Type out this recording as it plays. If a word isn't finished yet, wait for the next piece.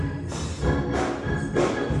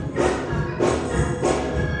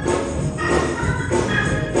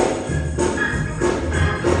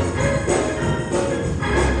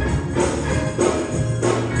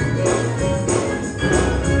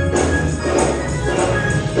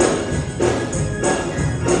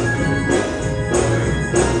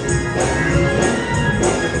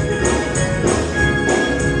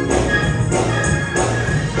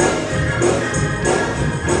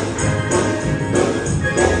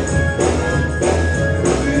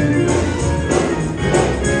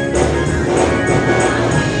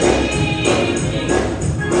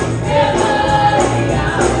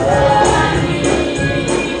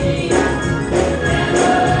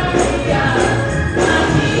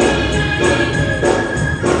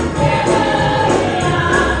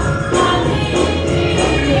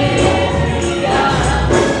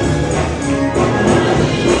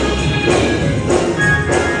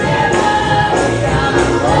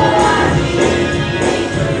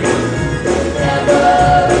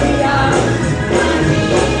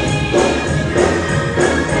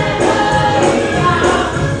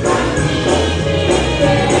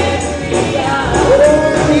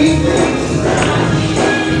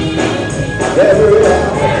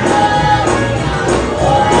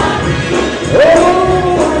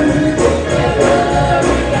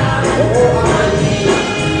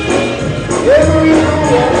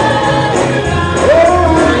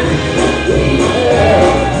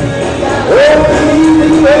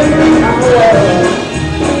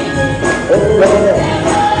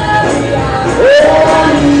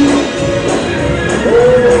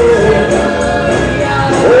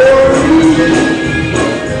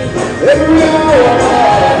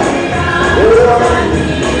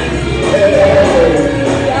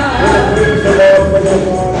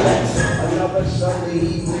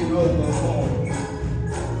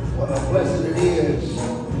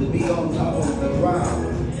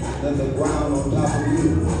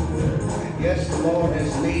Yes, the Lord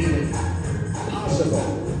has made it possible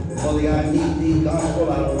for the I Need Thee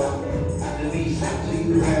Gospel Hour to be sent to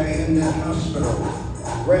you there in that hospital,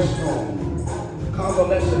 rest home,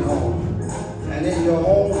 convalescent home, and in your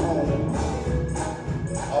own home,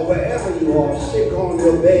 or wherever you are, sick on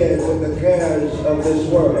your bed with the cares of this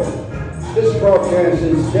world. This broadcast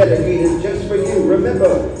is dedicated just for you.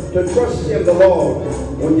 Remember to trust in the Lord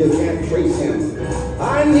when you can't trace him.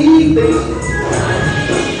 I need thee.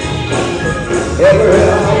 Every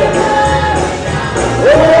hour. Oh,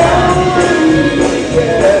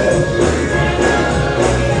 yes.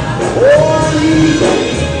 Oh, I need thee.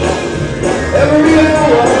 Every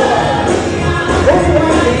hour. Oh, I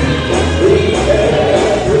need thee.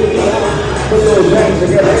 Every hour. Put those hands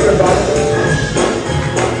together, everybody.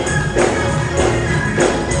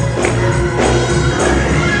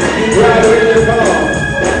 You driving in your car.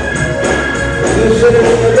 You sitting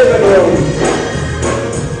in the living room.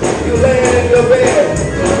 You laying in your bed.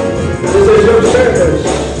 This is your service.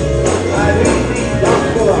 I need thee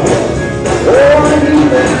gospel hour. Oh, I need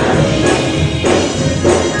thee.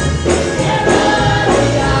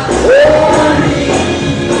 Oh, I need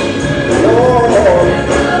Lord.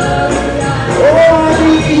 Oh, I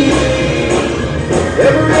need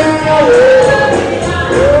every hour.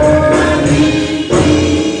 Oh, I need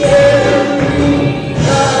thee every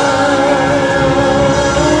hour.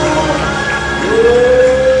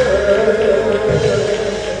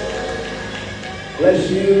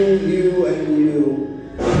 Bless you, you, and you.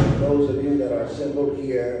 Those of you that are assembled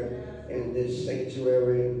here in this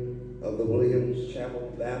sanctuary of the Williams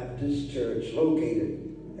Chapel Baptist Church,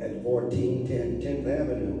 located at 1410 10th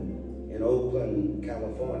Avenue in Oakland,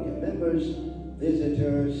 California. Members,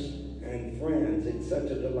 visitors, and friends, it's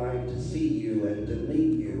such a delight to see you and to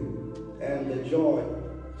meet you, and the joy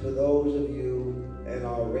to those of you in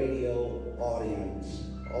our radio audience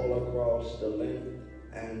all across the length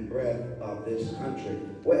and breadth of this country.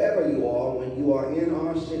 Wherever you are, when you are in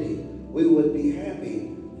our city, we would be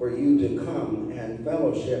happy for you to come and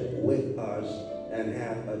fellowship with us and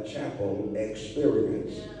have a chapel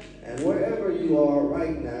experience. And wherever you are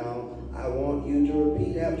right now, I want you to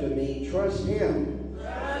repeat after me, trust him.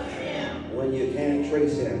 Trust him. When you can't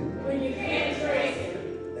trace him. When you can't trace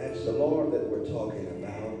him. That's the Lord that we're talking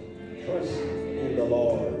about. Trust in the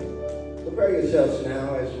Lord. Prepare yourselves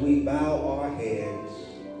now as we bow our heads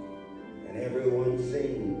and everyone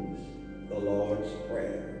sings the Lord's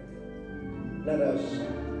Prayer. Let us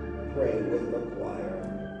pray with the choir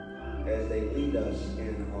as they lead us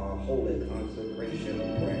in our holy consecration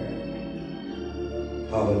prayer.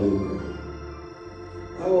 Hallelujah.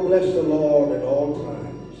 I will bless the Lord at all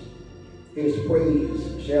times. His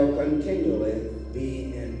praise shall continually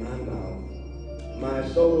be in my mouth. My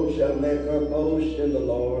soul shall make her boast in the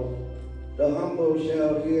Lord. The humble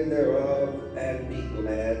shall hear thereof and be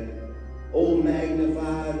glad. O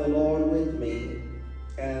magnify the Lord with me,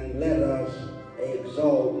 and let us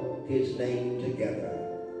exalt his name together.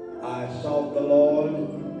 I sought the Lord,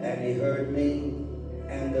 and he heard me,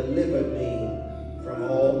 and delivered me from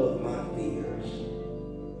all of my fears.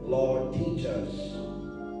 Lord, teach us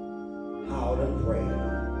how to pray.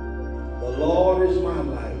 The Lord is my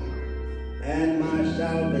light and my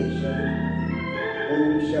salvation.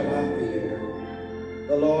 Whom shall I fear?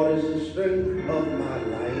 The Lord is the strength of my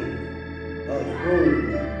life. Of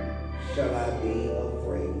whom shall I be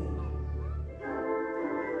afraid?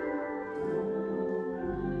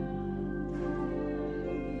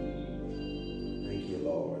 Thank you,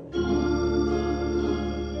 Lord.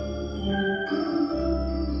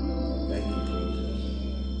 Thank you, Jesus.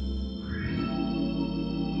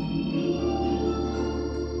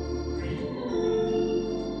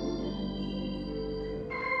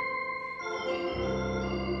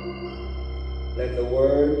 Let the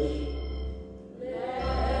words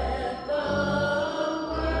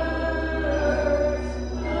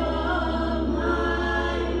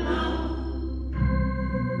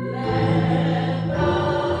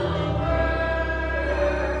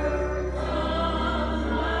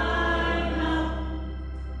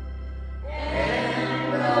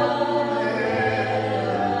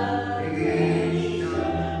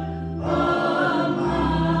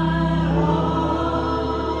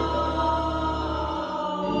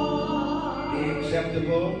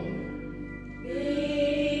acceptable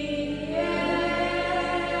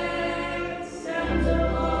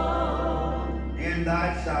in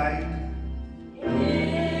thy sight.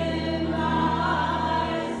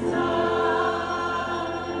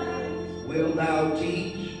 Will thou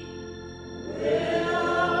teach?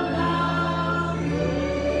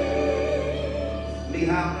 Me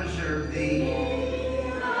how to serve thee.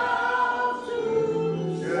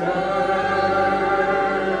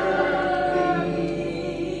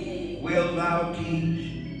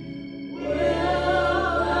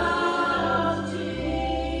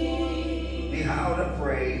 not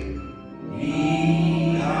afraid.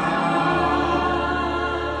 Ye come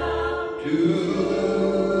to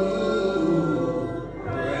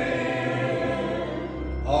pray.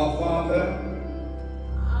 Our Father,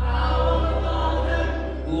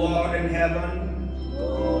 who art in heaven,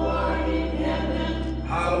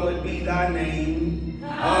 hallowed be thy name.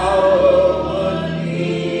 Hallowed be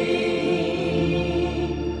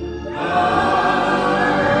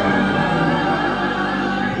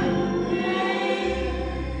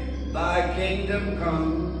thy kingdom come.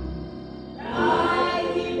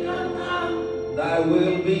 Thy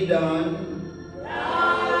will be done.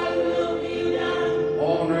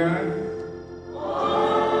 On earth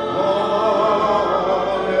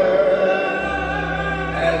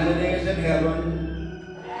as it is in heaven.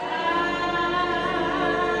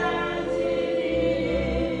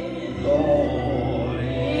 Lord,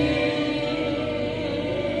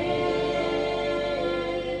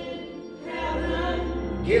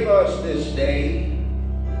 give us this day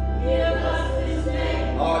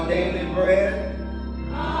our daily bread.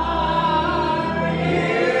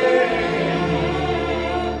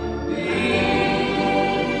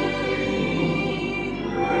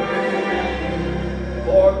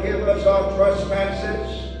 Forgive us our trespasses.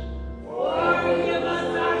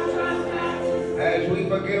 As we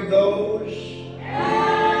forgive those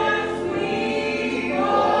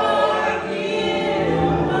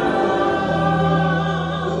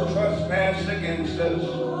who trespass against us.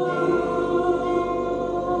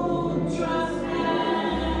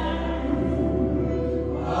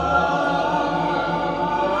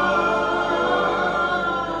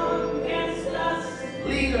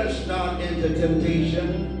 Lead us not into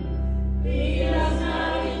temptation,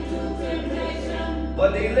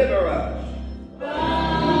 but deliver us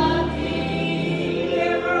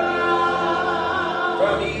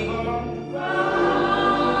from evil.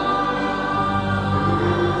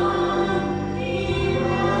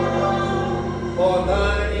 For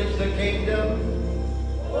thine is the kingdom,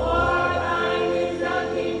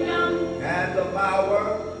 and the power,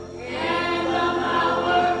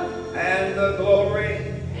 and the glory,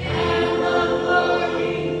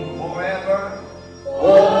 forever.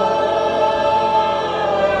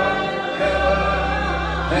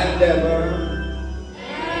 And ever.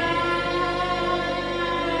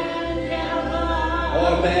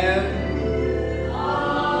 Amen.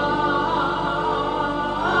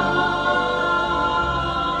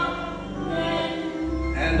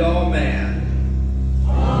 And amen.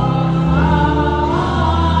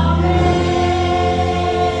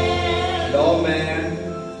 And amen.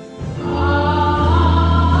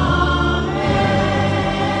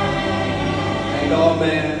 And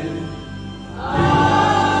amen.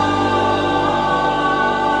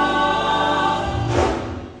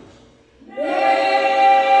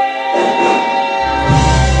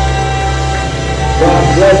 God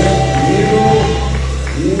bless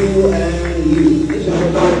you and you. This is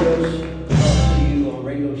your focus. To you on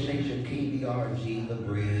radio station KBRG, The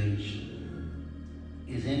Bridge.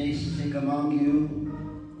 Is any sick among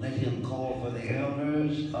you? Let him call for the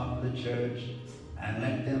elders of the church and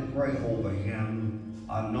let them pray over him,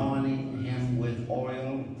 anointing him with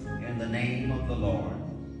oil in the name of the Lord.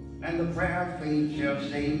 And the prayer of faith shall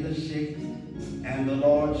save the sick, and the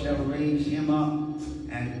Lord shall raise him up.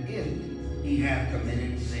 And if he hath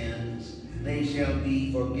committed sins, they shall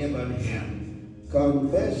be forgiven him.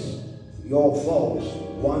 Confess your faults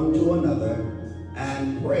one to another,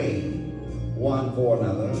 and pray one for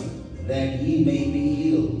another, that ye may be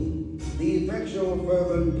healed. The effectual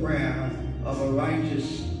fervent prayer of a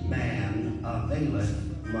righteous man availeth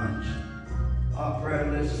much. Our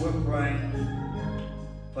prayer list, we're praying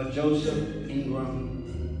for Joseph Ingram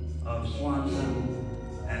of Swanson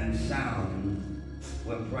and Sound.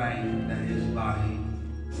 We're praying that his body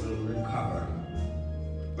will recover.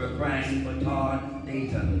 We're praying for Todd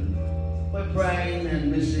Dayton. We're praying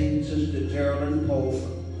and missing Sister Geraldine Polk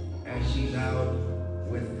as she's out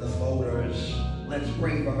with the voters. Let's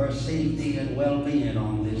pray for her safety and well-being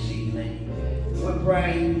on this evening. We're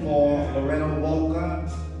praying for Loretta Walker,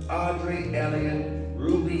 Audrey Elliott,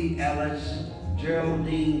 Ruby Ellis,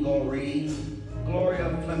 Geraldine Goree, Gloria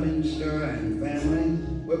Flemingster and family.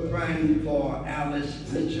 We're praying for Alice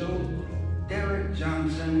Mitchell, Derek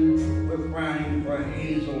Johnson. We're praying for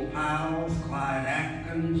Hazel Powell, Clyde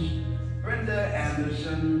Atkins, Brenda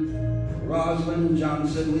Anderson, Rosalind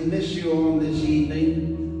Johnson. We miss you on this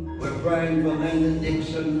evening. We're praying for Linda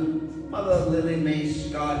Dixon, Mother Lily Mae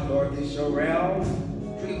Scott, Dorothy Sorrell,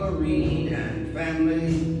 Treva Reed and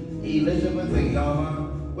family, Elizabeth Ayala.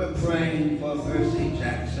 We're praying for Mercy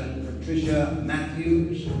Jackson, Patricia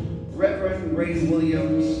Matthews, Reverend Ray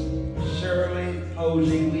Williams, Shirley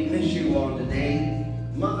Rosie, we miss you on today.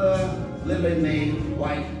 Mother Lily Mae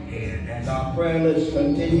Whitehead. As our prayer list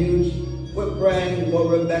continues, we're praying for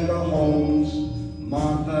Rebecca Holmes,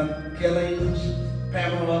 Martha Killings,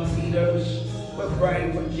 Pamela Peters. We're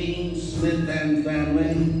praying for Jean Smith and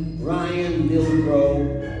family, Ryan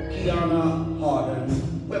Milgro, Kiana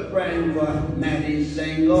Harden. We're praying for Maddie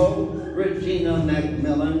Sango, Regina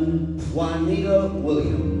McMillan, Juanita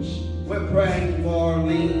Williams. We're praying for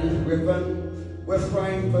Arlene Griffin. We're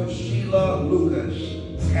praying for Sheila Lucas,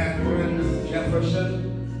 Catherine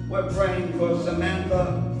Jefferson. We're praying for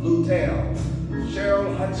Samantha Lutel,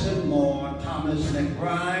 Cheryl Hudson Moore, Thomas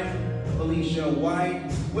McBride, Felicia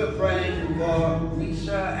White. We're praying for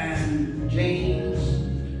Lisa and James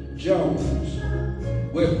Jones.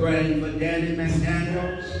 We're praying for Danny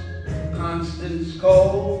McDaniels, Constance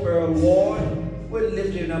Cole, Pearl Ward. We're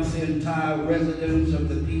lifting up the entire residents of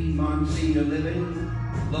the Piedmont Senior Living,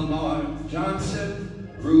 Lamar Johnson,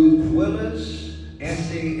 Ruth Willis,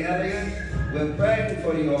 S.A. Elliott. We're praying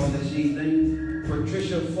for you on this evening.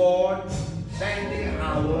 Patricia Ford, Sandy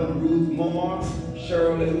Howard, Ruth Moore,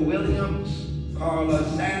 Shirley Williams, Carla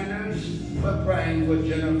Sanders. We're praying for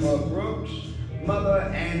Jennifer Brooks, Mother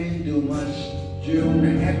Annie Dumas,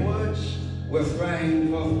 June Edwards. We're praying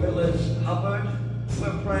for Phyllis Hubbard.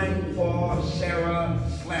 We're praying for Sarah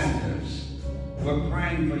Slanders. We're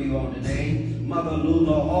praying for you on today. Mother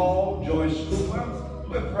Lula Hall, Joyce Cooper.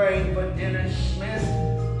 We're praying for Dennis Smith,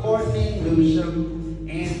 Courtney Newsom,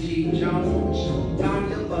 Angie Jones,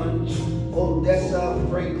 Tanya Bunch, Odessa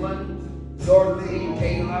Franklin, Dorothy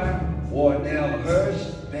Taylor, Wardell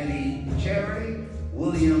Hurst, Betty Cherry,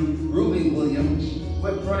 Ruby Williams.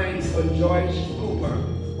 We're praying for Joyce Cooper.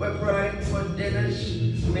 We're praying for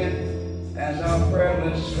Dennis Smith. As our prayer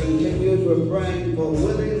list continues, we're praying for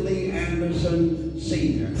Willie Lee Anderson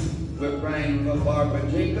Sr. We're praying for Barbara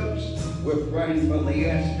Jacobs. We're praying for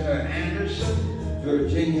Leester Anderson,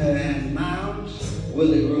 Virginia Ann Mounds,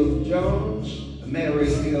 Willie Ruth Jones,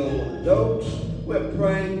 Mary Hill Dotes. We're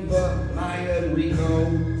praying for Maya Rico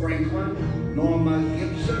Franklin, Norma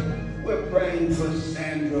Gibson. We're praying for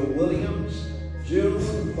Sandra Williams, June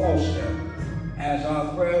Foster. As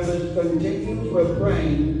our prayer list continues, we're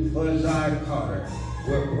praying for Isaiah Carter.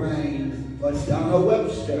 We're praying for Donna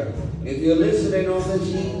Webster. If you're listening on this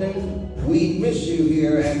evening, we miss you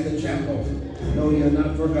here at the chapel. No, you're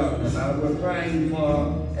not forgotten about. We're praying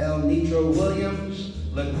for El Nitro Williams,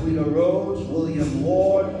 Laquita Rose, William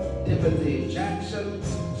Ward, Timothy Jackson,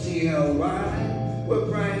 C.L. Riley. We're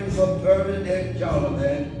praying for Bernadette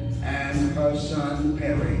Jolivet and her son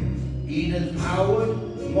Perry, Edith Howard,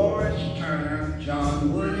 Morris Turner,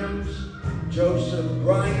 John Williams, Joseph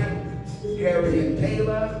Bryant, Harriet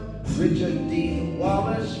Taylor, Richard D.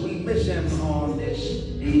 Wallace. We miss him on this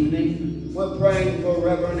evening. We're praying for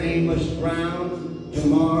Reverend Amos Brown,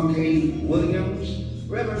 Jamar K. Williams,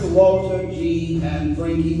 Reverend Walter G. and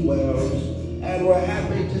Frankie Wells. And we're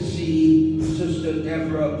happy to see Sister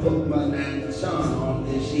Deborah Bookman and son on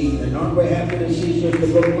this evening. Aren't we happy to see Sister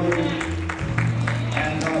Bookman?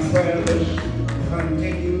 And our prayer list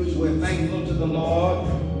continues. We're thankful to the Lord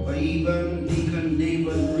for even Deacon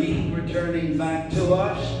David Reed returning back to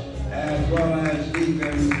us, as well as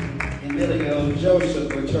Deacon Emilio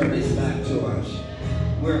Joseph returning back to us.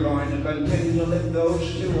 We're going to continue to lift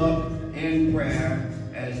those two up in prayer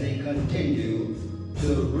as they continue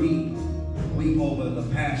to weep over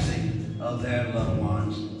the passing of their loved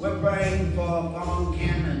ones. We're praying for Vaughn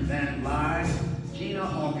Ken and Van Lye, Gina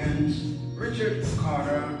Hawkins, Richard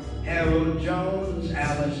Carter, Harold Jones,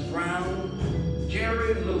 Alice Brown,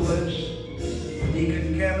 Jerry Lewis,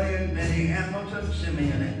 Deacon Kelly and Betty Hamilton,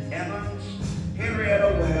 Simeon Evans,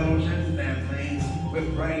 Henrietta Wells and family.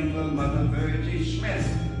 We're praying for Mother Virgie Smith,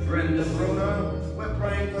 Brenda Bruner. We're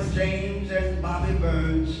praying for James and Bobby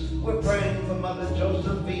Burns. We're praying for Mother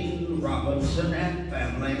Josephine Robinson and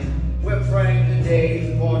family. We're praying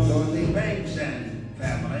today for Dorothy Banks and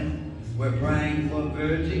family. We're praying for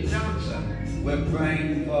Virgie Johnson. We're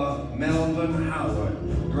praying for Melvin Howard,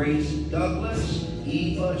 Grace Douglas,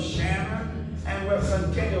 Eva Sharon, and we're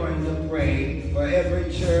continuing to pray for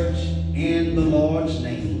every church in the Lord's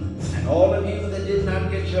name. And all of you that did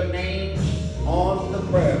not get your names on the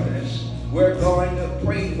prayer list, we're going to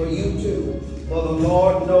pray for you too. For the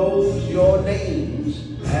Lord knows your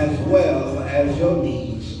names as well as your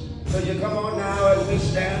needs. So you come on now as we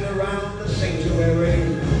stand around the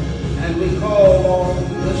sanctuary and we call on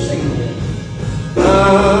the Savior.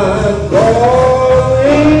 I'm calling.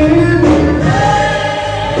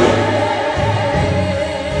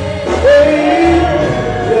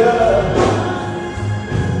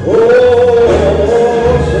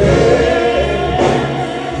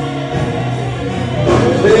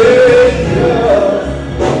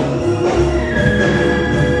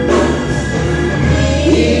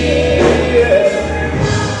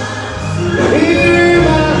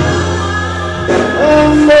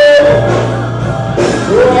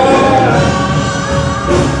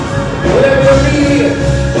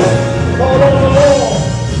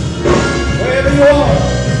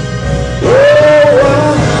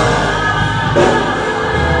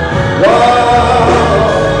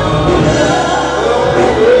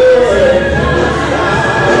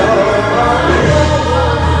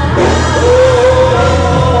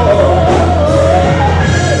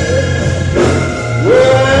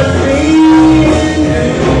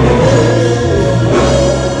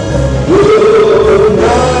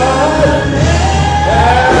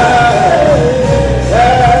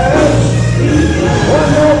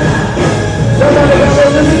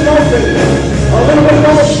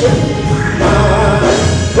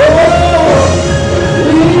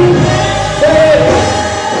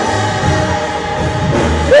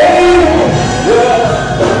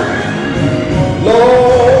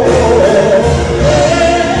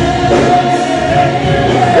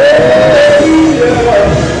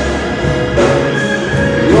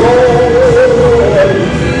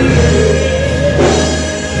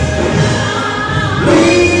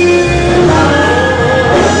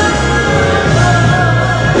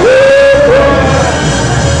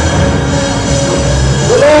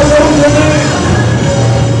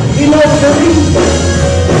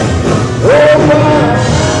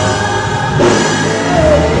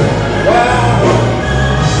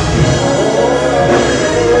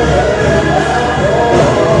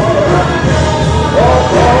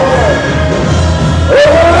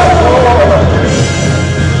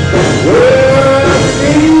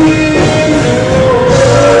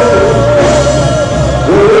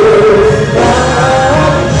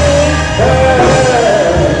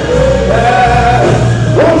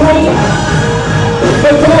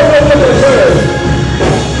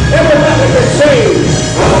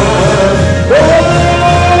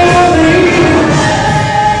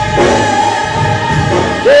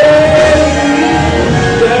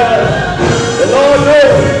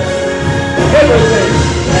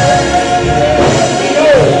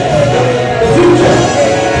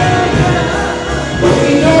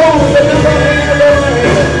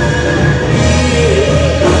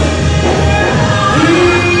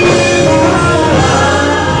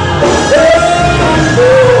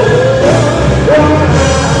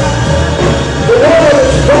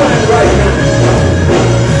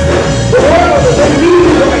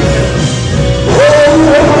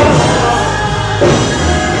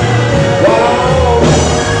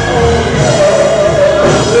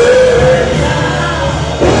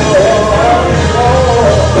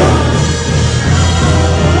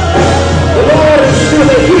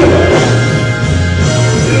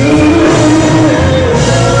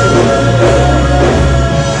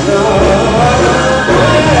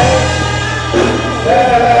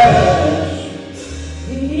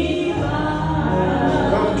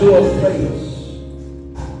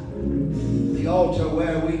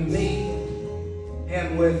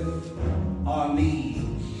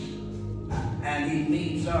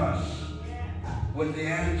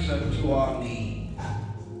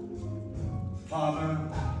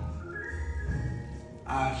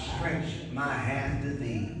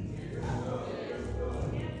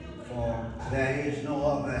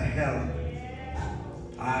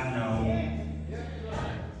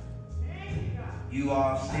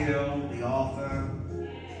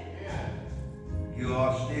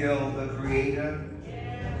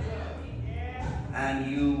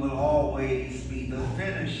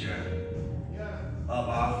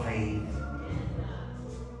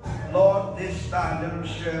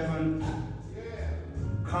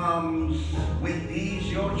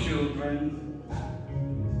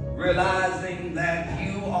 Realizing that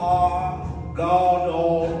you are God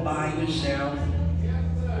all by yourself,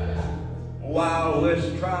 while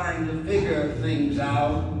we're trying to figure things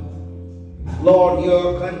out, Lord,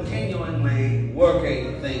 you're continually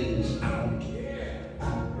working things out.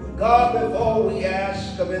 God, before we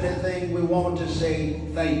ask of anything, we want to say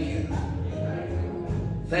thank you.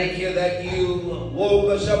 Thank you that you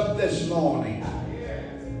woke us up this morning,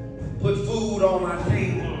 put food on our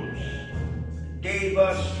tables, gave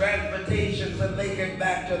us transportation to make it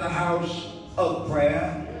back to the house of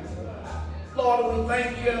prayer. Lord, we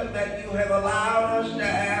thank you that you have allowed us to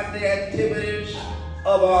have the activities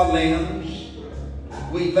of our limbs.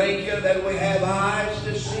 We thank you that we have eyes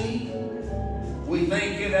to see. We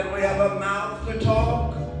thank you that we have a mouth to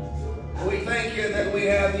talk. We thank you that we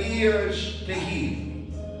have ears to hear.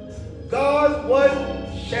 God, what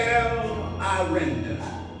shall I render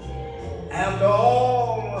after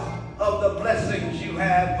all of the blessings you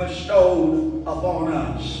have bestowed upon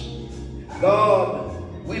us?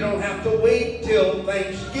 God, we don't have to wait till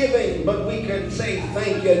Thanksgiving, but we can say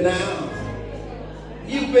thank you now.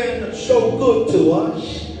 You've been so good to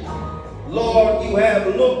us. Lord, you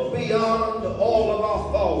have looked beyond all of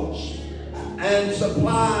our faults and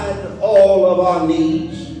supplied all of our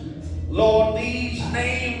needs. Lord, these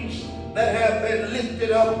names that have been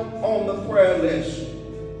lifted up on the prayer list,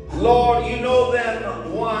 Lord, you know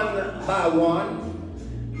them one by one.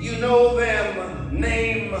 You know them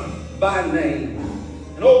name by name.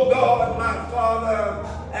 And oh God, my Father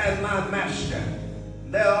and my Master,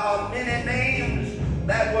 there are many names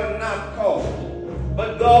that were not called.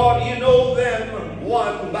 But God, you know them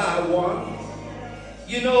one by one.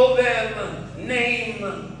 You know them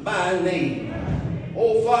name by name.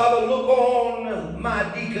 Oh Father, look on my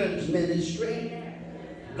deacon's ministry.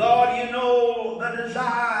 God, you know the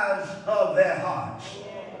desires of their hearts.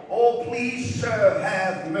 Oh, please, sir,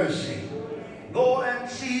 have mercy. Go and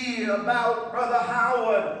see about Brother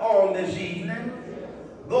Howard on this evening.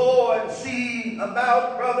 Go and see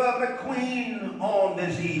about Brother McQueen on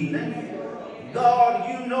this evening. God,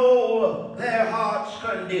 you know their heart's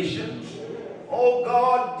conditions. Oh,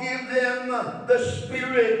 God, give them the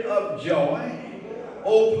spirit of joy.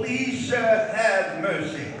 Oh, please, sir, have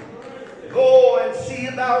mercy. Go and and see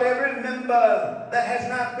about every member that has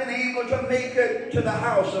not been able to make it to the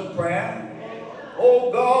house of prayer.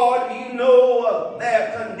 Oh God, you know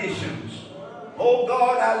their conditions. Oh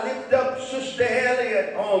God, I lift up Sister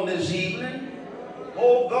Elliott on this evening.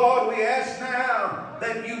 Oh God, we ask now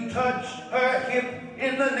that you touch her hip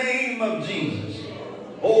in the name of Jesus.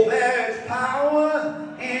 Oh, there is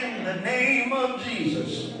power in the name of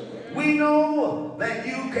Jesus. We know that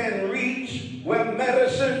you can reach where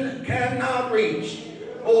medicine cannot reach.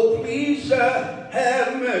 Oh, please,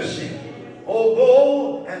 have mercy. Oh,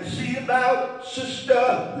 go and see about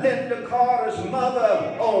Sister Linda Carter's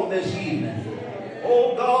mother on this evening.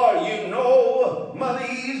 Oh, God, you know Mother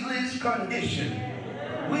Easley's condition.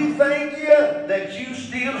 We thank you that you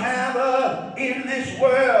still have her in this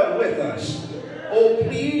world with us. Oh,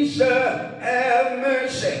 please, have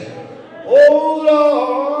mercy. Oh,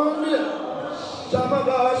 Lord, some of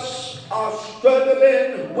us are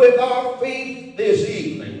struggling with our faith this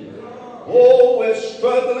evening. Oh, we're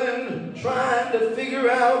struggling trying to figure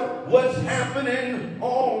out what's happening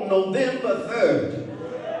on November 3rd.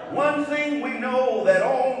 One thing we know, that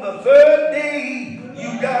on the third day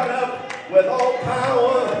you got up with all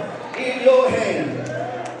power in your hand.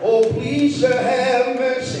 Oh, please, have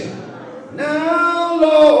mercy. Now,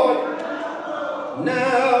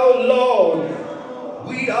 Lord,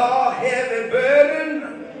 we are heavy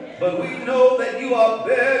burden, but we know that you are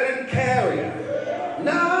burden carrier.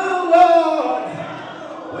 Now,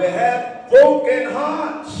 Lord, we have broken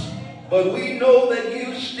hearts, but we know that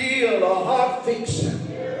you still are heart fixer.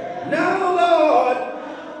 Now, Lord,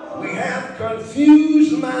 we have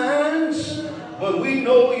confused minds, but we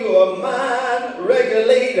know you are mind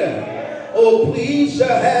regulator. Oh, please,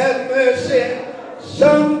 have mercy.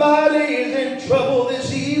 Somebody is in trouble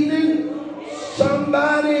this evening.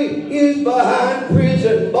 Somebody is behind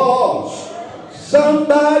prison bars.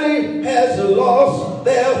 Somebody has lost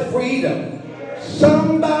their freedom.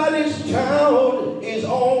 Somebody's child is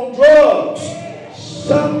on drugs.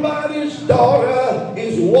 Somebody's daughter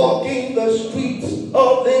is walking the streets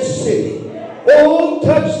of this city. Oh,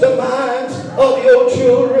 touch the minds of your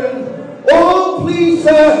children. Oh, please,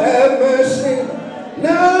 have mercy.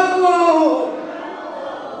 Now,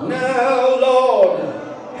 Lord,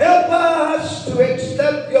 help us to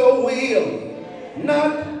accept your will.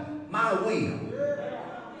 Not my will,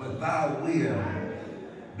 but thy will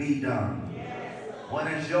be done. When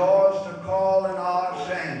it's yours to call and ours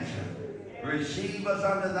to answer, receive us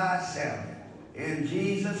unto thyself. In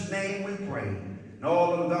Jesus' name we pray. And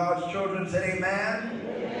all of God's children said amen.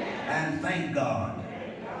 And thank God.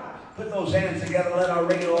 Put those hands together. Let our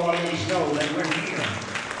radio audience know that we're here,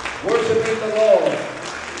 worshiping the Lord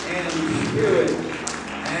in spirit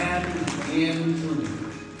and in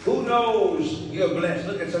truth. Who knows you're blessed?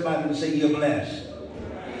 Look at somebody and say, you're blessed.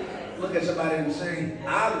 Look at somebody and say,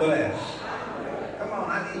 I'm blessed. Come on,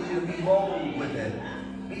 I need you to be bold with it.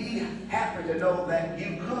 Be happy to know that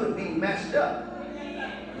you could be messed up.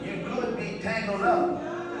 You could be tangled up.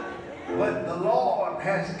 But the Lord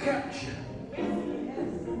has kept you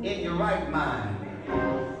in your right mind,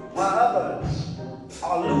 while others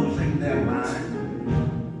are losing their mind.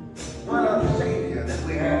 What a Savior that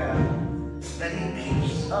we have, that He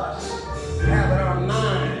keeps us having our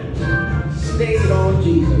minds stayed on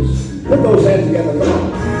Jesus. Put those hands together, come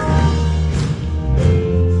on.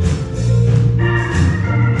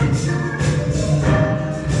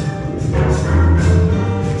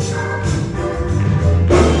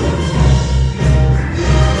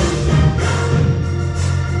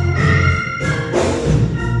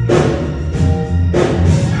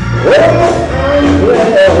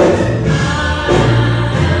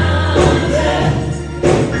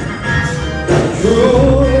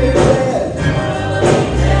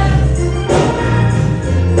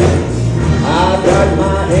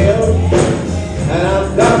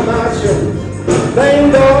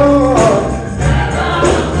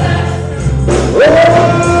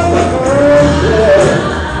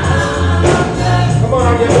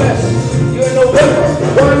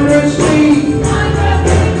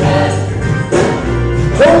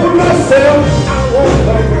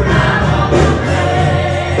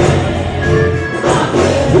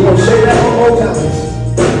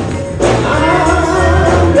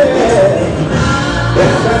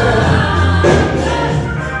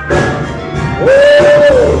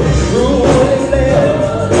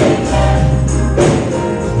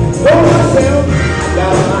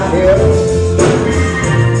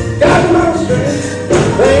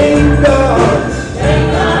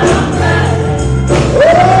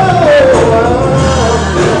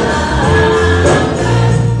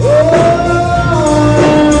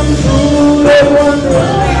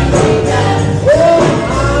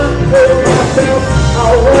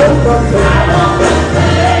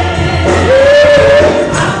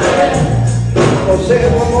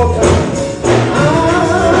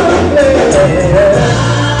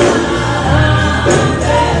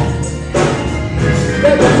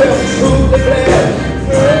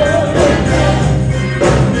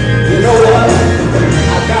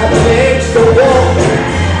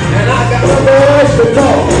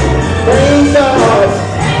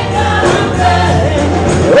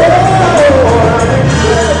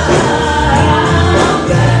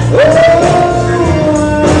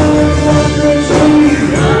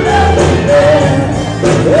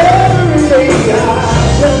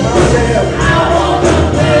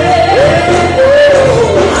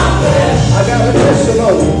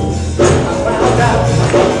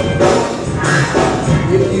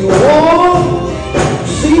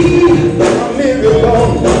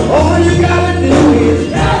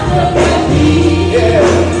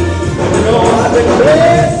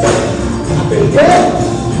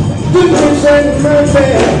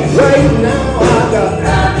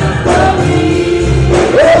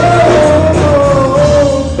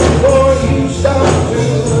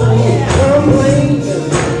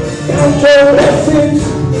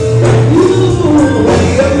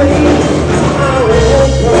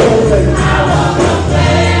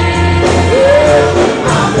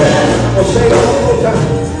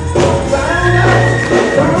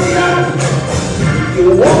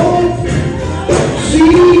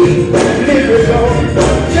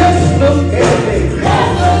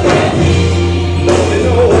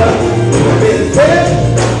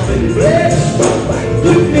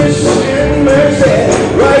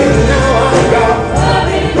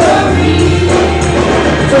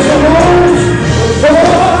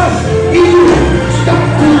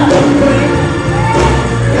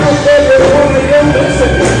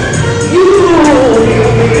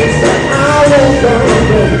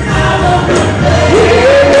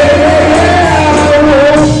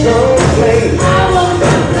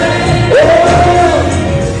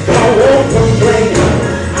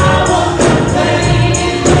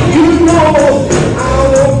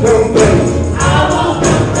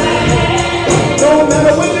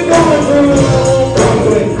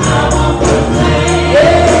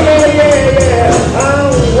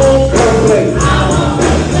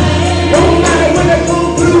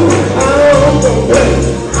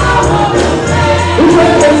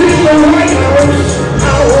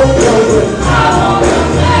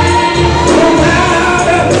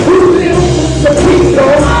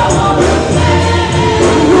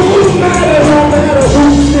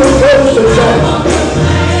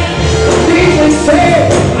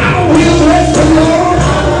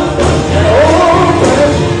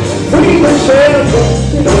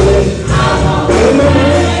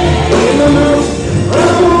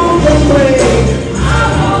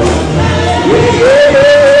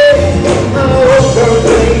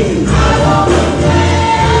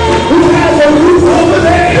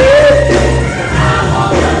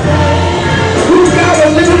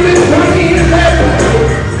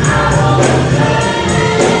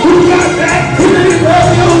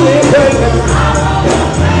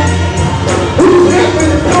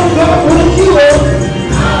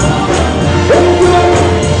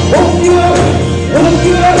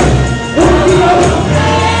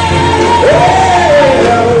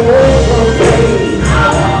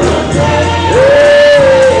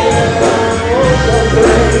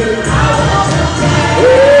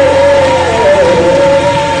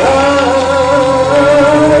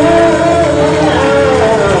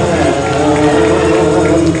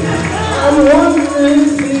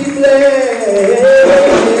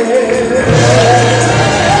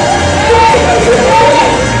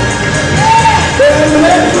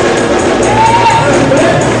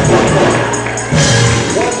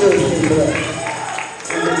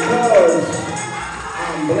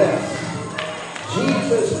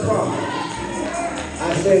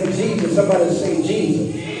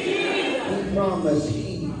 promise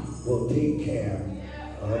he will take care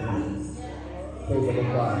of me. Pray for the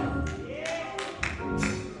choir.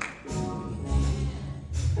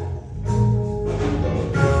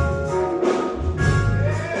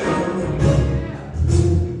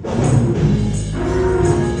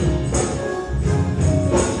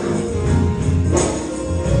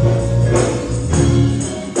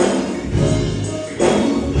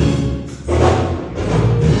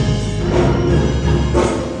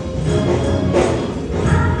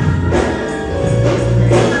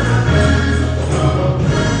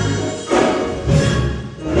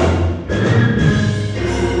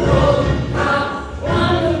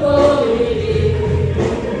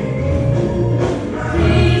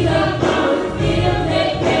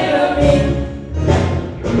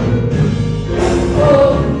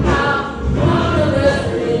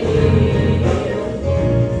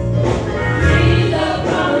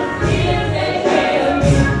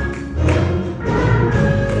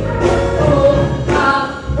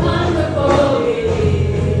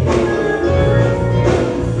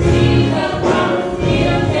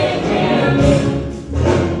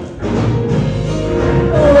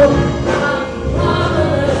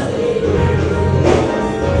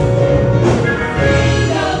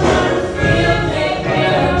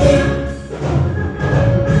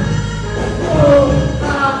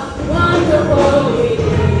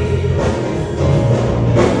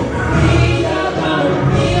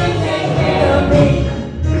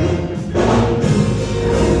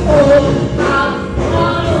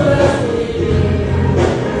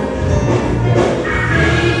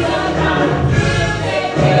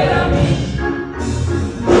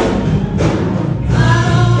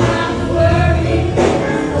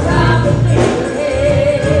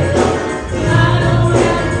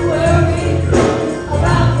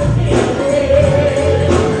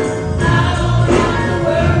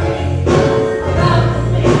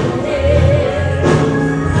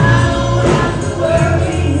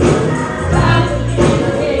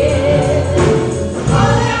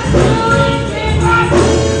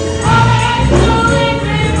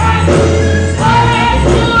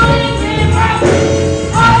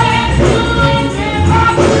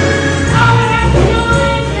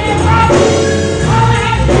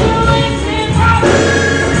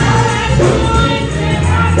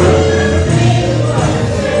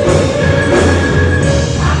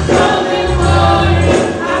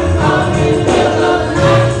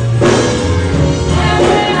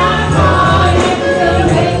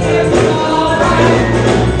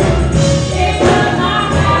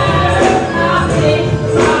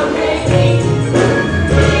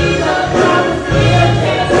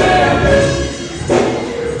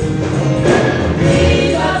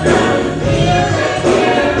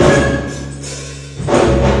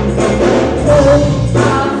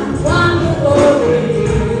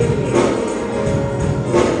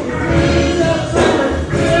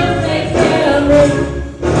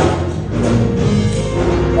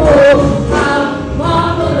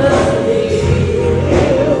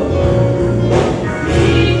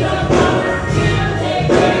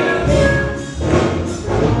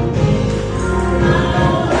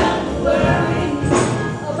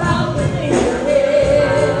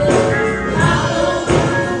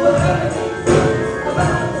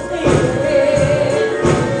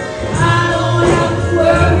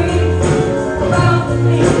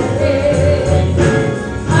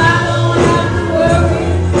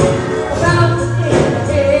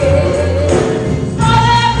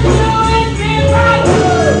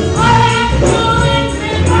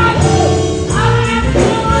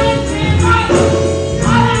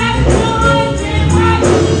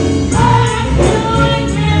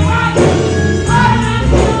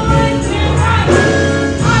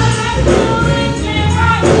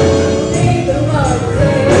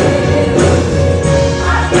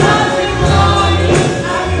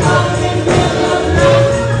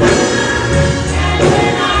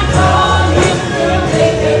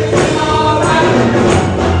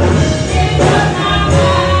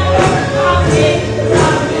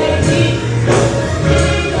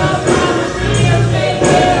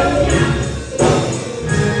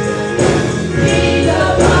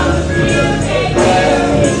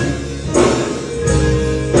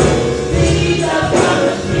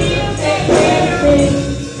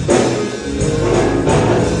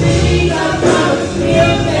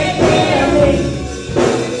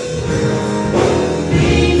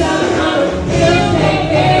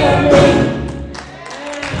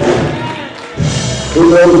 We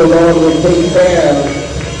know the Lord will take care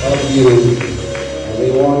of you. And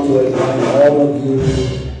we want to invite all of you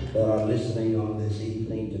that are listening on this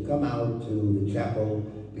evening to come out to the chapel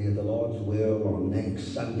be it the Lord's will, on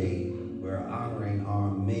next Sunday, we're honoring our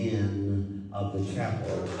men of the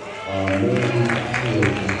chapel, our men's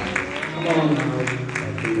annual. Come on now,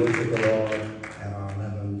 as we worship the Lord at our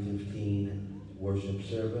 11:15 worship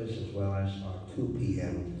service, as well as our 2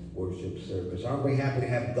 p.m. worship service. Aren't we happy to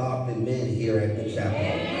have godly men here at the chapel?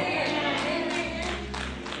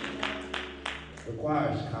 The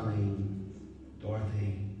choir is coming.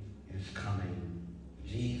 Dorothy is coming.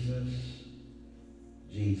 Jesus,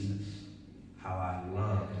 Jesus, how I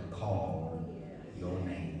love to call your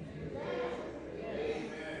name.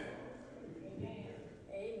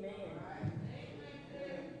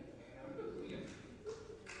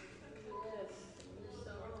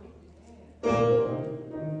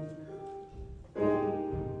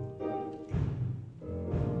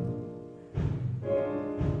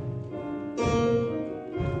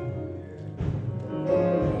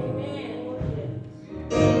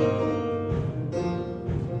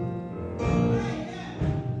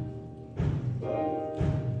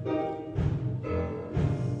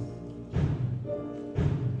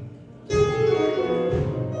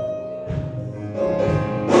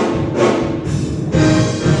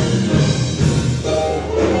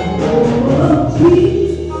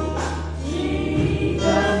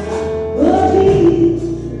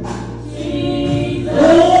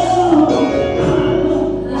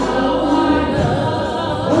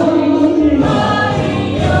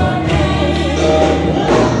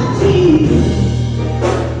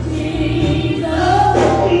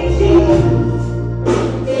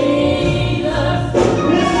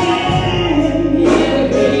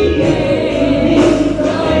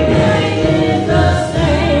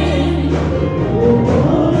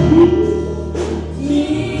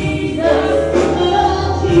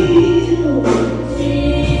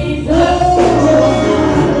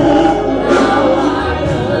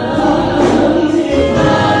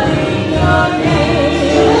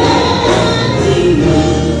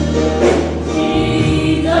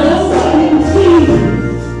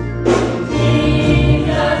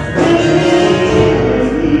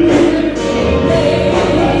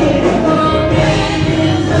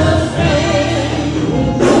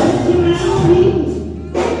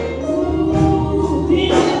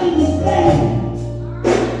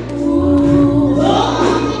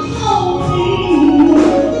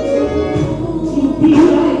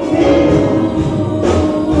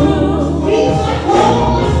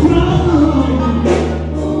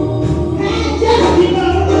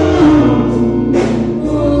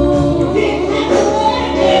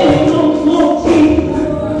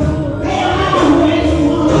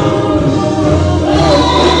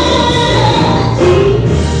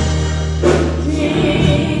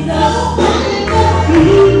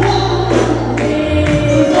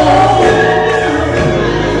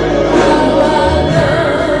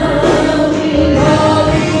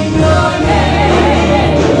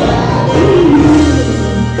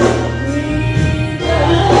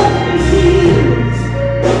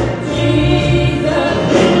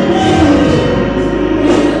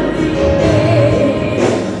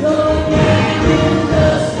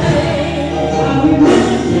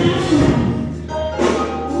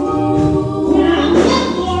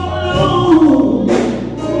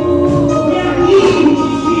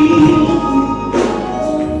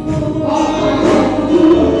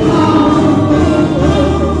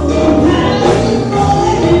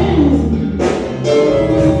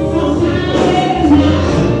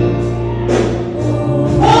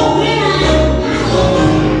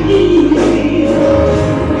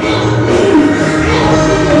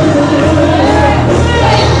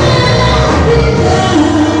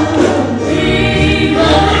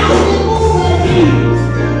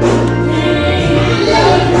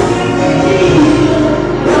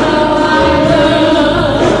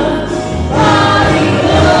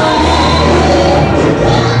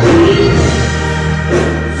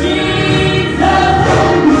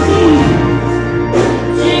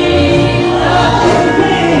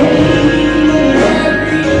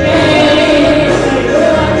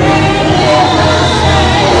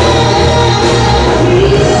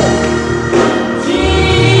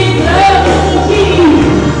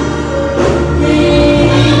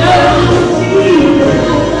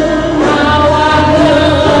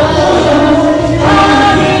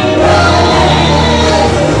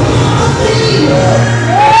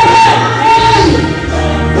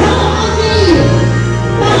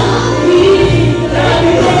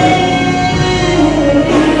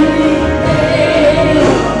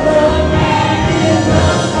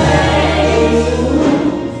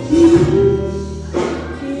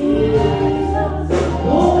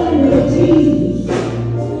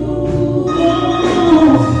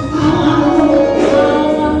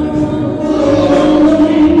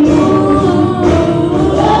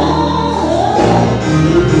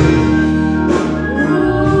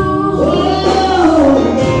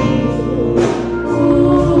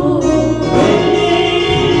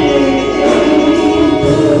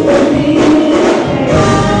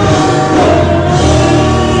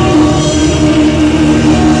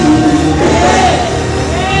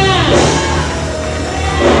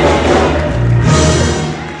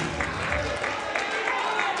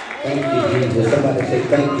 Somebody say,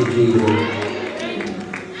 thank you, Jesus.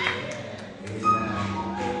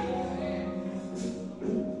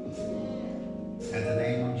 At the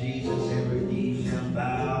name of Jesus, every knee shall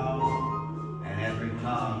bow and every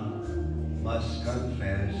tongue must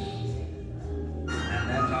confess. And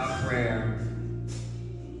that's our prayer,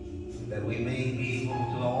 that we may be able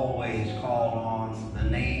to always call on the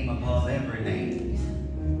name above every name.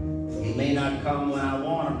 He may not come when I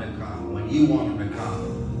want him to come, when you want him to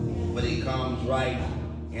come, but he comes right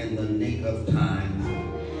in the nick of time.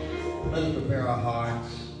 Let's prepare our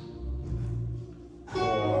hearts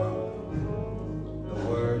for the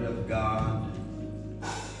Word of God.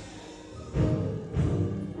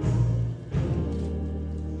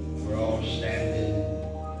 We're all standing.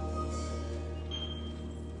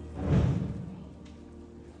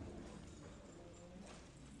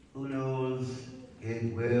 Who knows?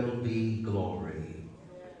 It will be glory.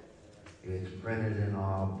 It's printed in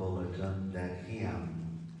our bulletin, that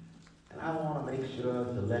hymn. And I want to make sure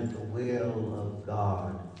to let the will of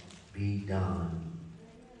God be done.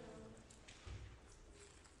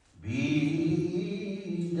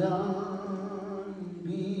 Be done,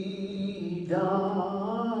 be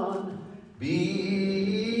done,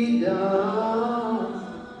 be done.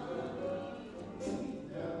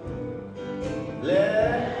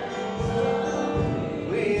 Let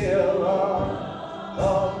the will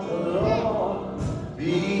of the Lord be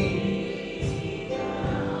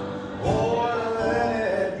done. Oh, let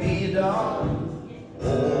it be done.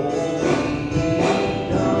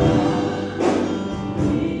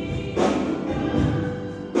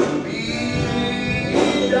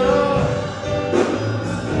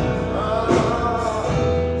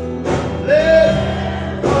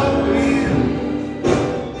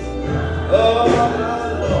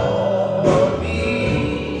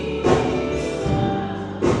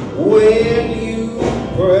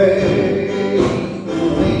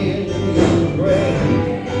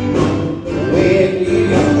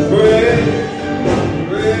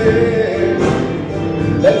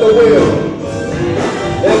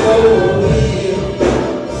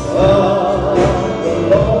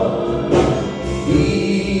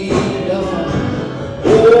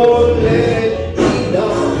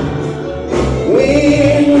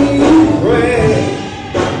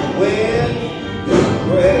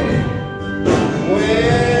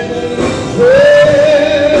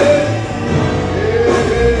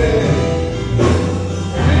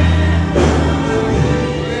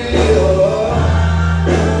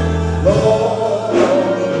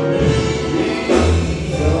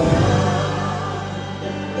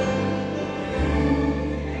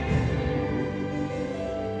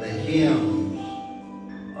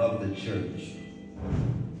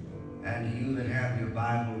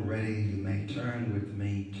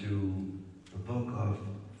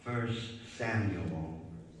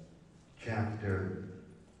 Chapter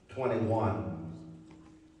 21.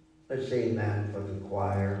 Let's say amen for the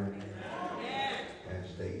choir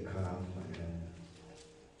as they come and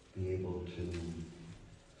be able to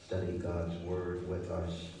study God's Word with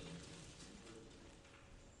us.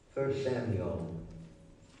 1 Samuel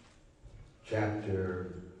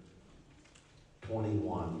chapter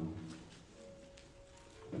 21.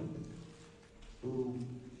 Who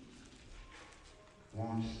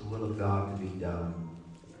wants the will of God to be done?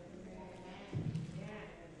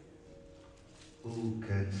 Who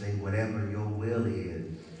can say whatever your will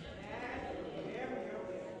is,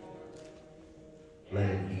 let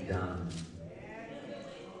it be done?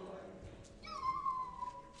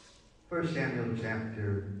 1 Samuel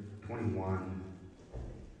chapter 21,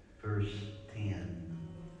 verse 10.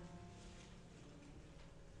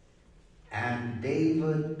 And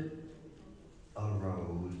David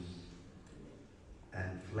arose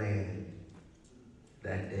and fled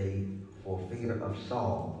that day for fear of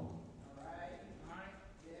Saul,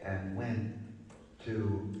 and went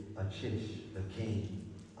to Achish, the king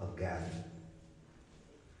of Gath.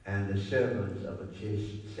 And the servants of Achish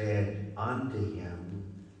said unto him,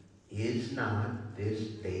 Is not this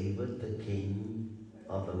David the king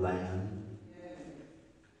of the land?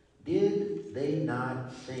 Did they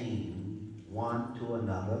not sing one to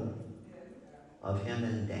another of him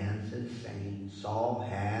in dances, saying, Saul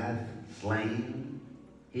hath slain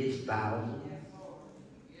his thousands,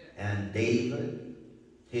 and David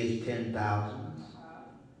his 10,000s?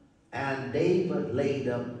 And David laid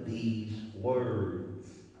up these words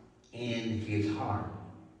in his heart,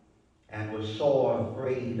 and was sore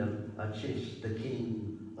afraid of Achish, the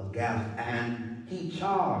king of Gath, and he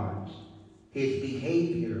charged his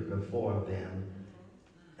behavior before them,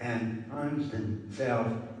 and plunged himself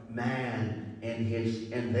man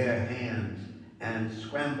in their hands, and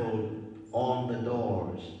scrambled on the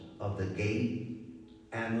doors of the gate,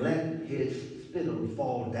 and let his spittle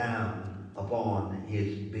fall down upon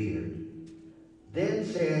his beard. Then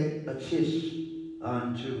said Achish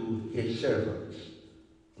unto his servants,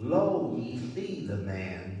 Lo, ye see the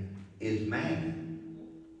man is mad.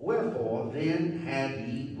 Wherefore then have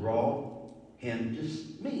ye brought him to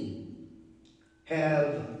me?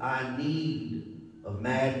 Have I need of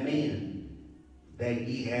mad men, that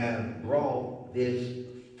ye have brought this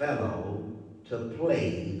fellow to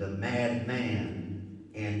play the madman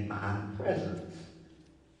in my presence?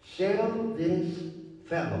 Shall this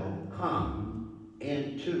fellow come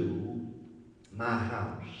into my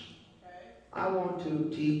house? I want to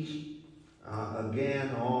teach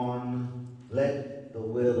again on let the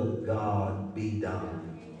will of God be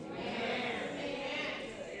done.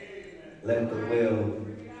 Let the will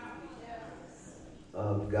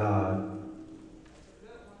of God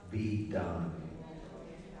be done.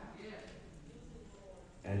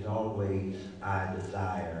 As always, I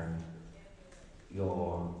desire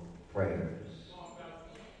your prayers.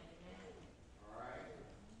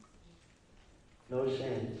 No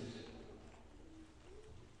sense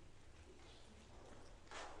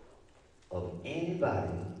of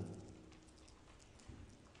anybody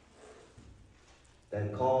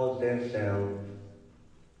that calls themselves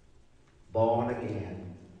born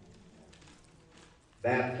again,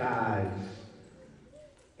 baptized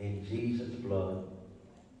in Jesus' blood,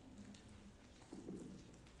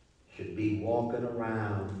 should be walking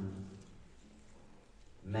around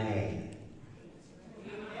mad.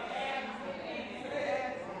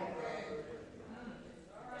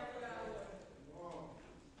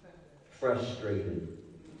 Frustrated,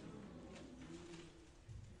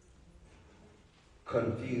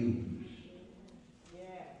 confused.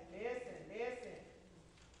 Listen.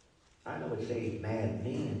 I know it says mad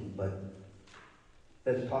men, but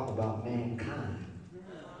let's talk about mankind.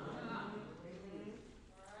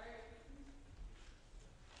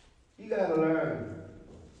 You got to learn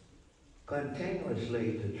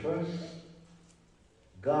continuously to trust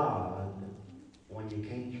God when you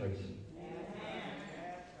can't trace him.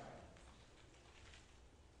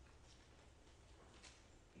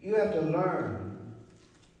 You have to learn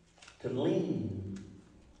to lean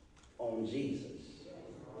on Jesus.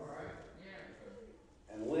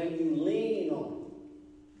 And when you lean on him,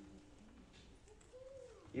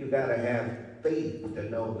 you got to have faith to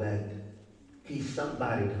know that he's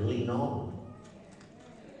somebody to lean on.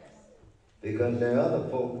 Because there are other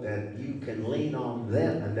folk that you can lean on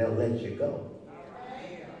them and they'll let you go.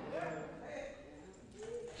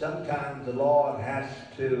 Sometimes the Lord has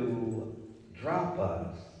to drop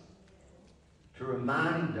us to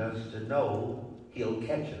remind us to know he'll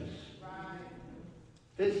catch us.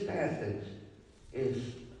 This passage is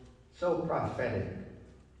so prophetic.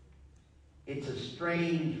 It's a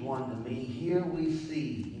strange one to me. Here we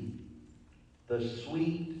see the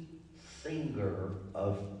sweet singer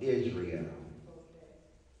of Israel,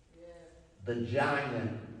 the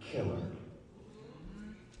giant killer,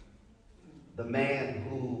 the man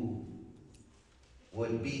who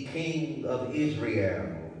would be king of Israel,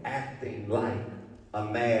 acting like a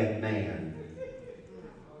madman.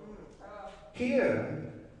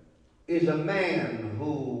 Here is a man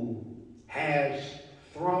who has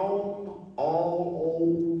thrown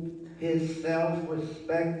all his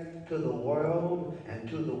self-respect to the world and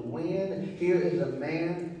to the wind. Here is a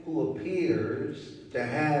man who appears to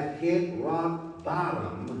have hit rock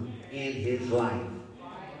bottom in his life.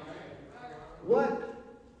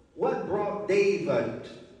 What brought David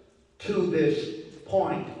to this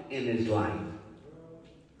point in his life?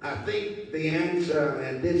 I think the answer,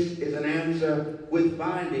 and this is an answer with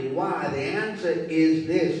finding why, the answer is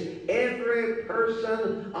this. Every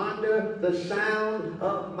person under the sound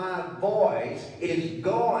of my voice is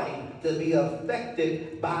going to be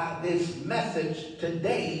affected by this message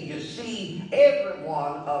today. You see, every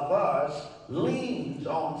one of us leans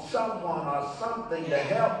on someone or something to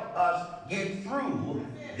help us get through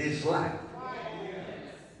this life.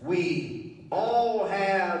 We all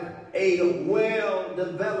have a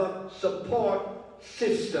well-developed support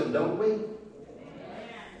system, don't we?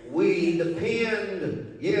 We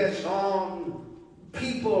depend, yes, on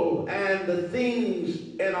people and the things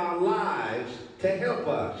in our lives to help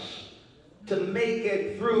us to make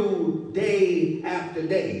it through day after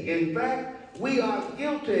day. In fact, we are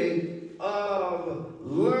guilty of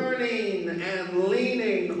learning and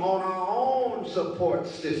leaning on our own support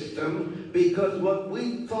system because what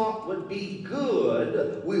we thought would be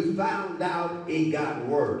good, we found out it got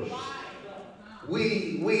worse.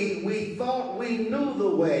 We thought we knew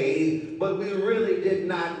the way, but we really did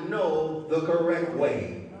not know the correct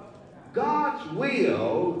way. God's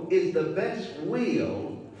will is the best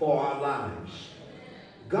will for our lives.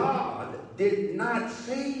 God did not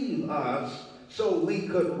save us so we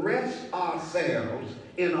could rest ourselves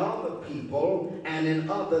in other people and in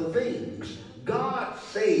other things. God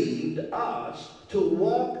saved us to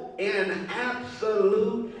walk in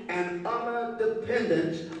absolute and utter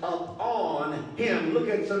dependence upon him. Look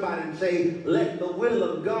at somebody and say, let the will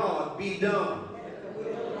of God be done.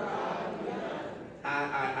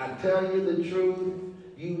 I tell you the truth.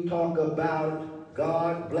 You talk about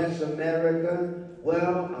God bless America.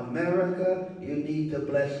 Well, America, you need to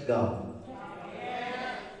bless God.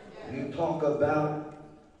 You talk about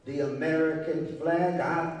the American flag.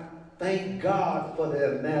 I thank God for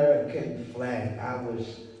the American flag. I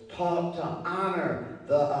was taught to honor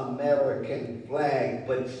the American flag,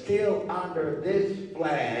 but still under this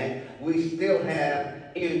flag, we still have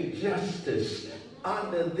injustice.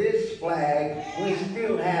 Under this flag, we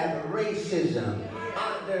still have racism.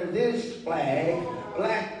 Under this flag,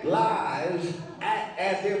 black lives act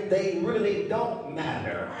as if they really don't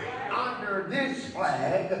matter. Under this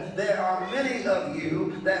flag, there are many of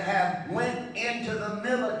you that have went into the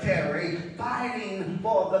military fighting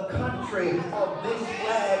for the country of this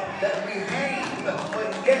flag that we hang,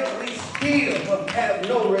 but yet we still have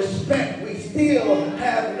no respect. We still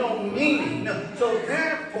have no meaning. So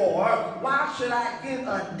therefore, why should I give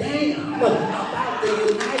a damn about the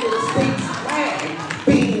United States flag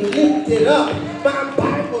being lifted up? My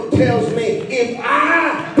Bible tells me if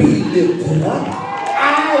I be lifted up,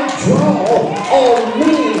 I'll draw all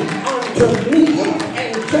men unto me.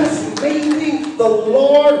 And just maybe the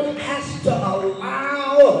Lord has to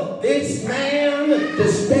allow this man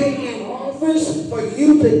to stay in office for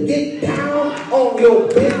you to get down on your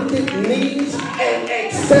bended knees and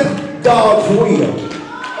accept God's will.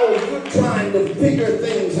 Oh, you're trying to figure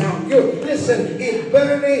things out. Listen, if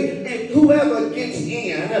Bernie, if whoever gets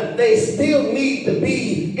in, they still need to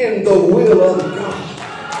be in the will of God.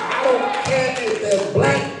 I don't care if they're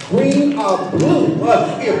black, green, or blue.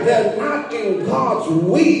 If they're not in God's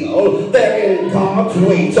will, they're in God's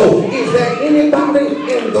way. So is there anybody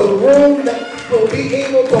in the room that will be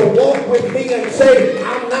able to walk with me and say,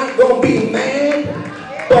 I'm not going to be mad,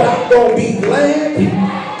 but I'm going to be glad.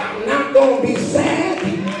 I'm not going to be sad,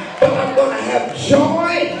 but I'm going to have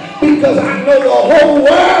joy because I know the whole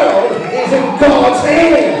world is in God's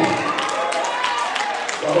hands.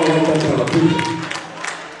 I don't like that kind of preaching.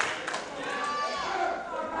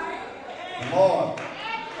 The Lord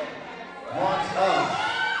wants us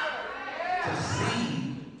to see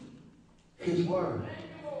his word.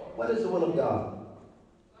 What is the will of God?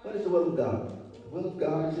 What is the will of God? The will of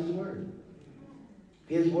God is his word.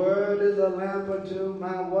 His word is a lamp unto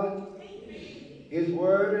my what? His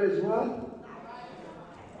word is what?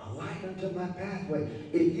 A light unto my pathway.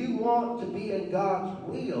 If you want to be in God's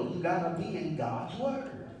will, you got to be in God's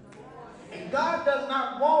word. And God does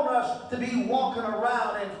not want us to be walking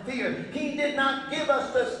around in fear. He did not give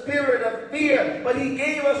us the spirit of fear, but he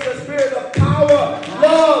gave us the spirit of power,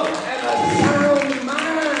 love, and a sound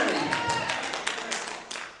mind.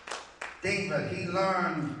 David, he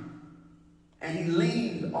learned and he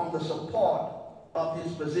leaned on the support of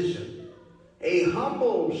his position. A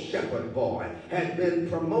humble shepherd boy had been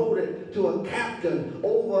promoted to a captain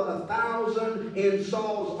over 1,000 in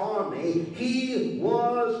Saul's army. He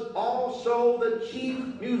was also the chief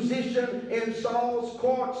musician in Saul's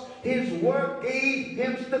courts. His work gave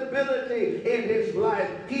him stability in his life.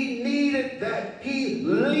 He needed that. He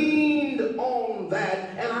leaned on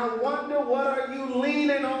that. And I wonder, what are you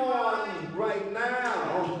leaning on right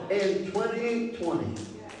now in 2020?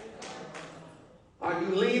 Are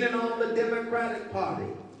you leaning on the Democratic Party?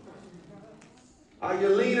 Are you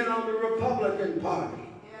leaning on the Republican Party?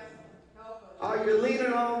 Are you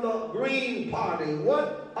leaning on the Green Party?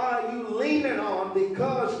 What are you leaning on?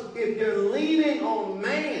 Because if you're leaning on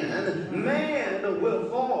man, man will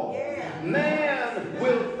fall. Man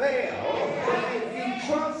will fail. But if you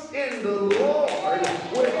trust in the Lord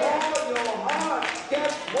with all your heart,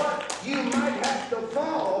 guess what? You might have to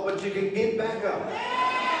fall, but you can get back up.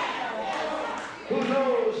 Who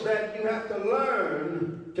knows that you have to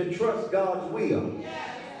learn to trust God's will?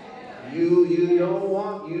 You don't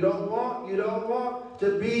want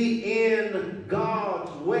to be in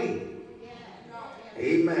God's way.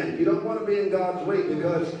 Amen. You don't want to be in God's way,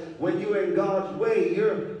 because when you're in God's way,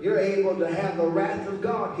 you're able to have the wrath of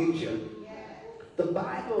God hit you. The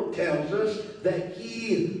Bible tells us that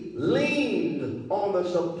he leaned on the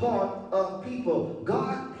support of people.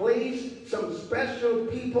 God placed some special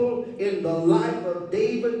people in the life of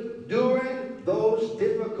David during those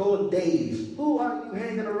difficult days. Who are you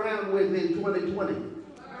hanging around with in 2020?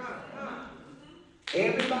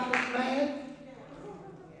 Everybody's mad.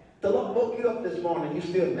 The Lord woke you up this morning, you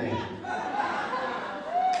still mad.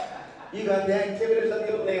 You got the activities of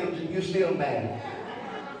your limbs and you still mad.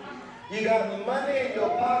 You got money in your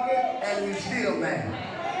pocket and you still mad.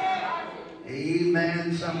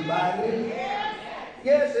 Amen, somebody.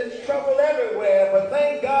 Yes, it's trouble everywhere, but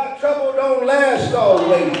thank God trouble don't last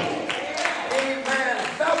always. Amen.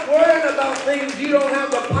 Stop worrying about things you don't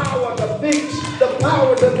have the power to fix, the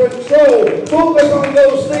power to control. Focus on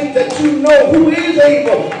those things that you know who is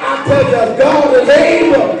able. I tell you, God is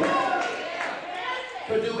able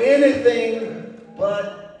to do anything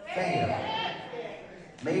but fail.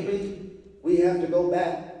 Maybe we have to go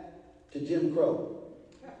back to Jim Crow.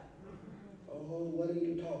 Oh, what are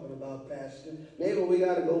you talking about, Pastor? Maybe we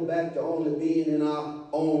got to go back to only being in our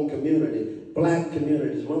own community. Black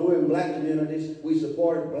communities. When we're in black communities, we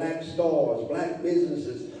support black stores, black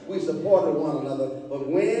businesses. We supported one another. But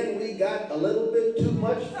when we got a little bit too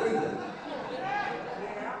much freedom,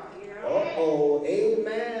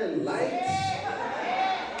 amen, lights.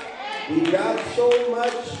 We got so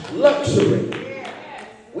much luxury.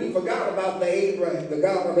 We forgot about the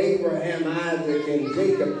God of Abraham, Isaac, and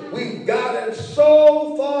Jacob. We've gotten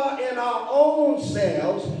so far in our own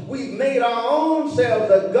selves, we've made our own selves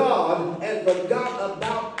a God and forgot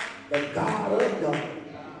about the God of God.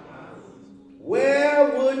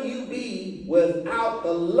 Where would you be without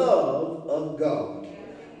the love of God?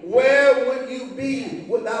 Where would you be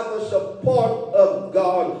without the support of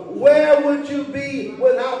God? Where would you be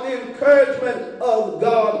without the encouragement of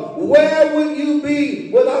God? Where would you be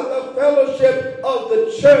without the fellowship of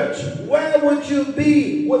the church? Where would you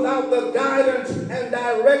be without the guidance and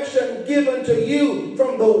direction given to you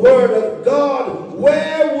from the Word of God?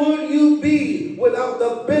 Where would you be without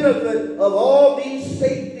the benefit of all these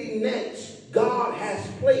safety nets God has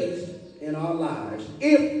placed in our lives,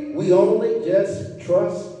 if we only just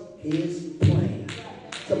trust His plan?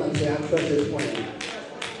 Somebody say, I trust His plan.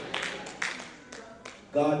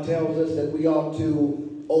 God tells us that we ought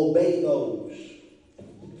to obey those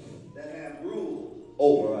that have rule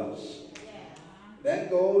over us.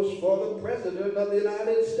 That goes for the President of the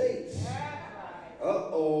United States.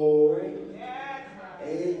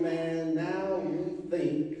 Amen. Now we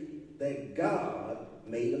think that God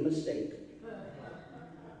made a mistake.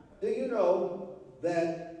 Do you know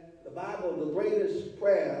that the Bible, the greatest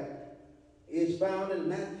prayer, is found in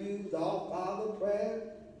Matthew, the Our Father prayer?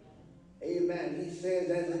 Amen. He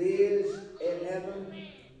says, as it is in heaven,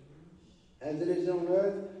 as it is on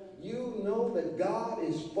earth. You know that God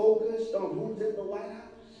is focused on who's in the White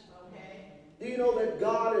House? Okay. Do you know that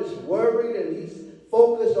God is worried and He's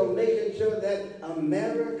focused on making sure that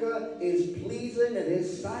America is pleasing in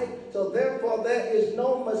His sight? So therefore there is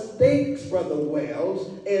no mistakes, Brother Wells,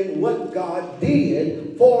 in what God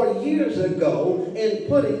did 4 years ago in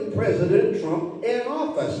putting President Trump in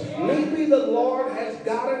office. Maybe the Lord has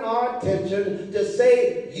gotten our attention to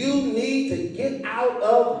say, you need to get out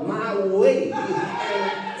of my way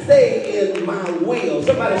and stay in my will.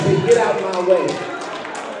 Somebody say, get out of my way.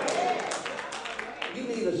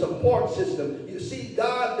 A support system. You see,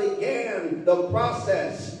 God began the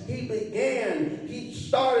process. He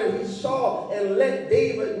started, he saw and let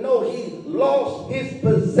David know he lost his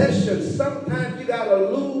possessions. Sometimes you got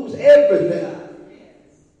to lose everything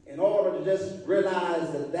in order to just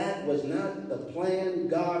realize that that was not the plan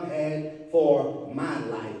God had for my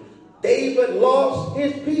life. David lost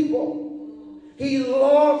his people. He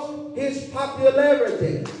lost his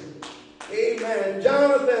popularity. Amen.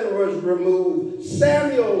 Jonathan was removed.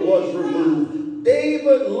 Samuel was removed.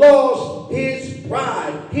 David lost his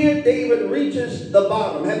pride. Here David reaches the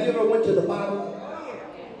bottom. Have you ever went to the bottom?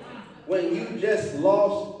 When you just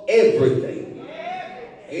lost everything.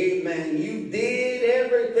 Amen. You did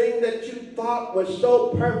everything that you thought was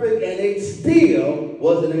so perfect and it still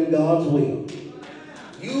wasn't in God's will.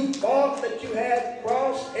 You thought that you had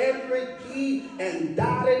crossed every T and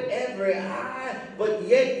dotted every I, but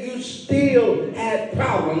yet you still had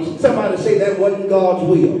problems. Somebody say that wasn't God's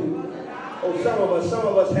will. Oh, some of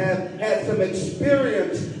us have had some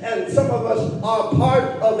experience, and some of us are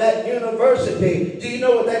part of that university. Do you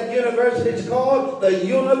know what that university is called? The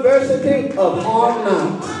University of Hard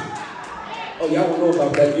Knocks. Oh, y'all don't know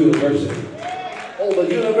about that university. Oh,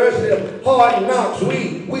 the University of Hard Knocks.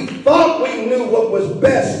 We thought we knew what was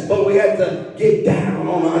best, but we had to get down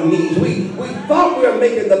on our knees. We thought we were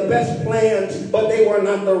making the best plans, but they were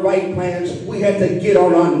not the right plans. We had to get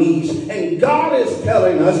on our knees. And God is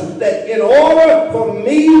telling us that in order for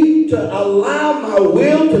me to allow my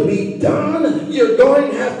will to be done, you're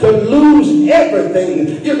going to have to lose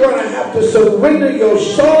everything. You're going to have to surrender your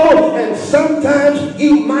soul, and sometimes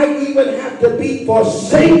you might might even have to be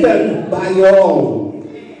forsaken by your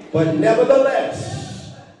own. But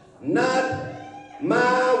nevertheless, not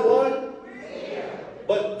my what?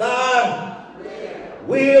 But thy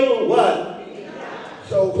will what?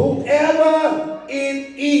 So whoever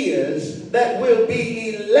it is that will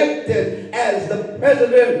be elected as the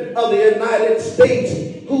President of the United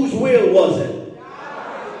States, whose will was it?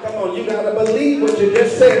 Come on, you got to believe what you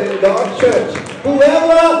just said in God's church.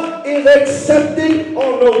 Whoever is accepted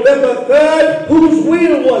on November 3rd, whose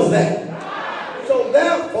will was that? So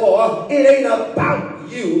therefore, it ain't about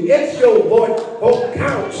you. Yes, your vote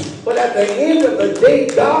counts. But at the end of the day,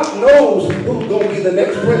 God knows who's going to be the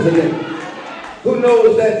next president. Who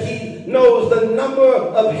knows that he knows the number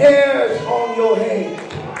of hairs on your head.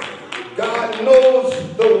 God knows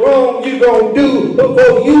the wrong you're going to do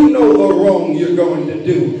before you know the wrong you're going to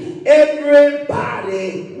do.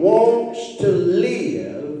 Everybody wants to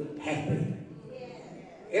live happy.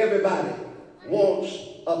 Everybody wants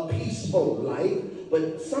a peaceful life.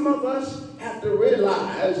 But some of us have to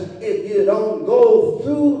realize if you don't go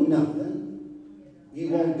through nothing, you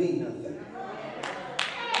won't be nothing.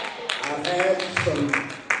 I've had some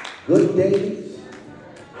good days.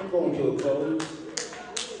 I'm going to a close.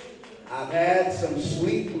 I've had some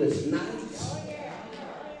sleepless nights.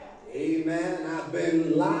 Amen. I've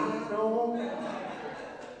been lied on.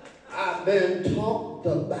 I've been talked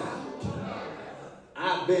about.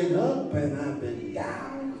 I've been up and I've been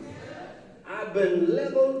down. I've been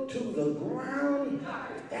leveled to the ground.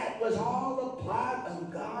 That was all a part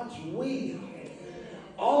of God's will.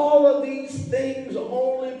 All of these things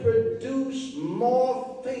only produce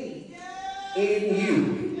more faith in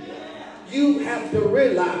you. You have to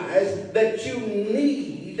realize that you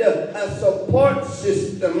need a support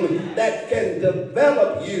system that can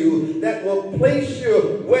develop you, that will place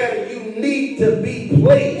you where you need to be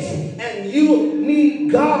placed. And you need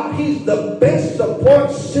God. He's the best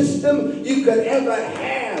support system you could ever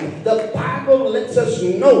have. The Bible lets us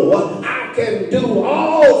know I can do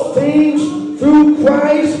all things through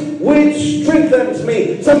Christ, which strengthens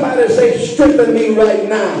me. Somebody say, strengthen me right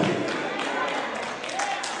now.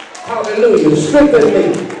 Hallelujah. Strengthen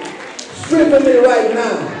me. Strengthen me right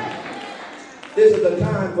now. This is the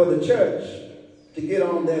time for the church to get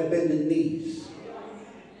on their bended knees.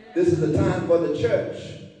 This is the time for the church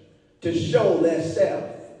to show their self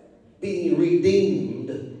being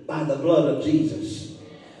redeemed by the blood of Jesus.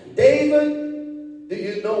 David, do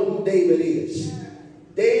you know who David is?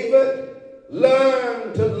 David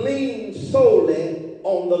learned to lean solely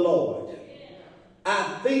on the Lord.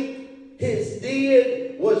 I think his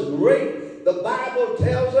deed was great. The Bible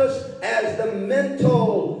tells us as the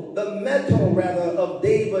metal of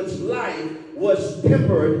David's life was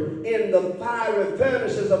tempered in the fiery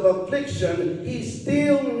furnaces of affliction, he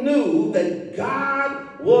still knew that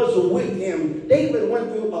God was with him. David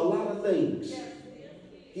went through a lot of things.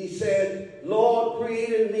 He said, Lord, create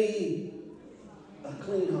in me a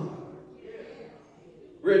clean heart.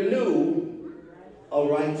 Renew a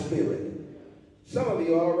right spirit. Some of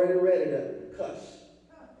you are already ready to cuss.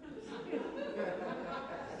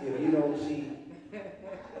 If you don't see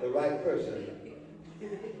the right person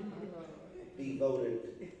be voted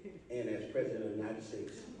in as President of the United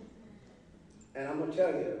States. And I'm going to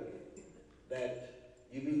tell you that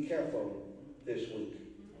you be careful this week.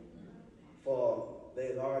 For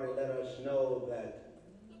they've already let us know that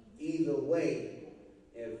either way,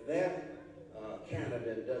 if their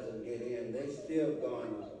candidate doesn't get in, they're still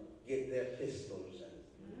going to get their pistols and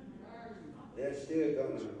they're still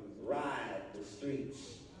going to ride the streets.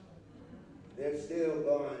 They're still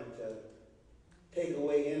going to take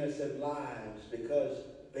away innocent lives because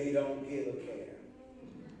they don't give a care.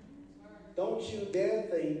 Don't you dare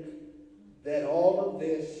think that all of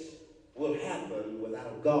this will happen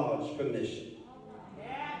without God's permission.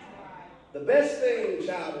 The best thing,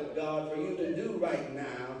 child of God, for you to do right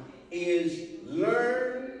now is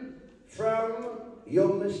learn from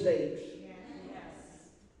your mistakes.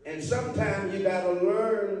 And sometimes you got to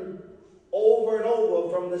learn over and over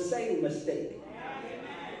from the same mistake.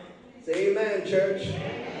 Say amen, church.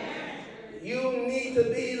 You need to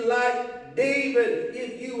be like David.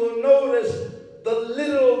 If you will notice the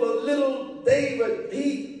little David,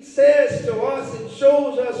 he says to us, it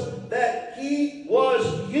shows us that he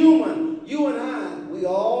was human. You and I, we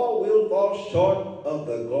all will fall short of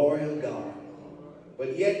the glory of God.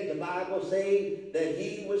 But yet the Bible says that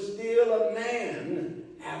he was still a man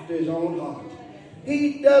after his own heart.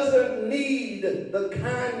 He doesn't need the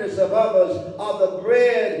kindness of others or the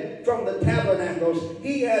bread from the tabernacles.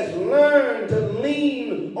 He has learned to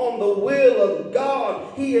lean on the will of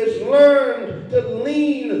God. He has learned to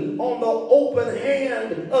lean on the open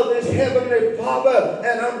hand of this Heavenly Father.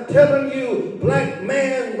 And I'm telling you, black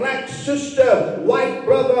man, black sister, white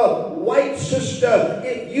brother, white sister,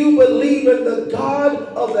 if you believe in the God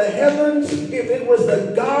of the heavens, if it was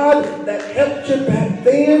the God that helped you back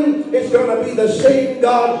then, it's going to be the same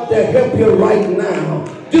God that help you right now.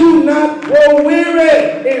 Do not grow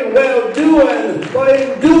weary in well-doing, for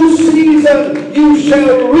in due season you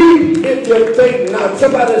shall reap if you think not.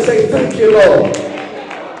 Somebody say, thank you, Lord.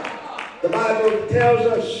 The Bible tells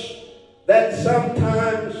us that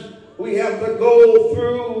sometimes we have to go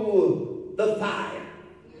through the fire.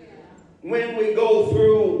 When we go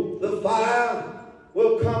through the fire,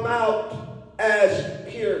 we'll come out as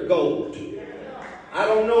pure gold. I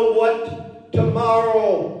don't know what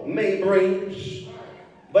tomorrow may bring,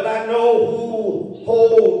 but I know who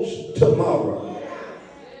holds tomorrow.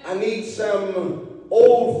 I need some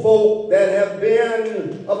old folk that have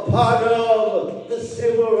been a part of the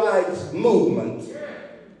civil rights movement.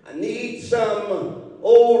 I need some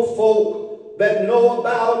old folk that know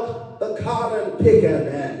about the cotton picking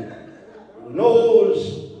and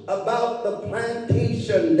knows about the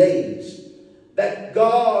plantation days that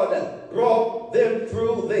God brought them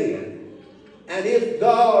through then. And if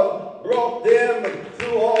God brought them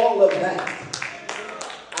through all of that,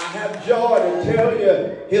 I have joy to tell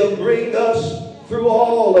you, he'll bring us through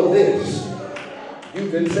all of this. You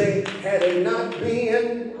can say, had it not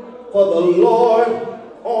been for the Lord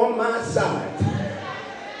on my side,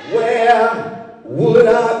 where would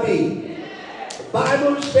I be? The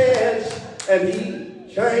Bible says, and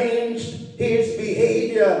he changed his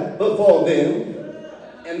behavior before them.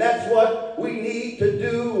 And that's what we need to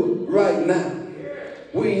do right now.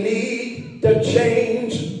 We need to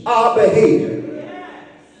change our behavior.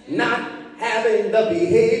 Not having the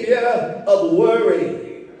behavior of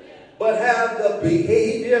worry, but have the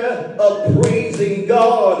behavior of praising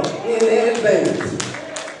God in advance.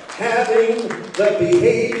 Having the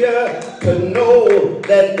behavior to know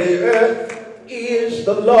that the earth is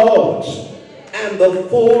the Lord's and the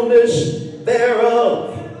fullness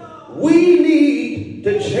thereof. We need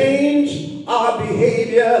to change our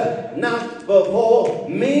behavior not before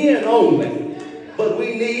men only, but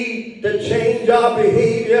we need to change our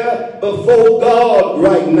behavior before God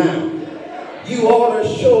right now. You ought to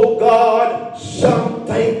show God some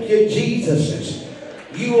thank you Jesuses.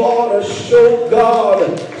 You ought to show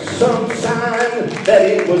God some sign that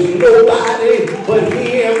it was nobody but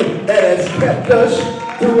him that has kept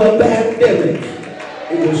us through a pandemic.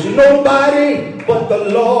 It was nobody but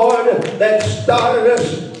the Lord that started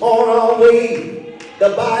us on our way. The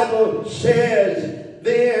Bible says,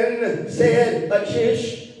 then said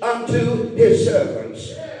Achish unto his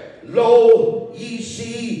servants, lo, ye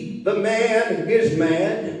see the man is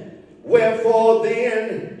mad. Wherefore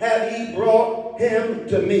then have ye brought him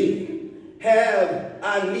to me? Have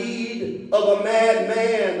I need of a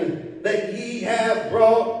madman that ye have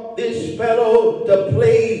brought this fellow to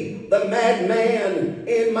play the madman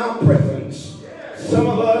in my presence? Some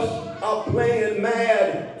of us are playing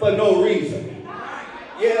mad for no reason.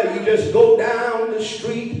 Yeah, you just go down the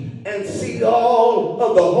street and see all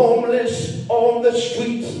of the homeless on the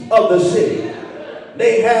streets of the city.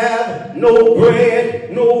 They have no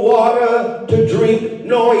bread, no water to drink,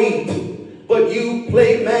 nor eat. But you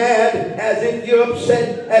play mad as if you're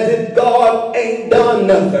upset, as if God ain't done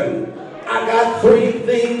nothing. I got 3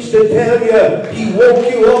 things to tell you. He woke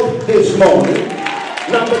you up this morning.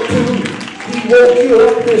 Number 2, he woke you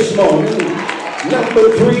up this morning.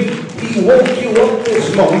 Number 3, he woke you up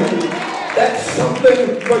this morning. That's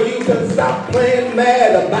something for you to stop playing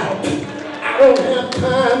mad about. I don't have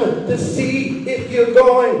time to see if you're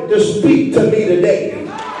going to speak to me today.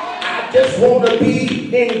 I just want to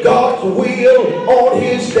be in God's will on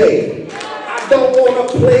his day. I don't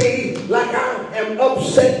want to play like I am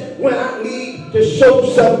upset when I need to show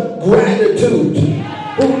some gratitude.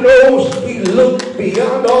 Who knows he looked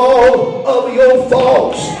beyond all of your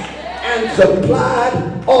faults and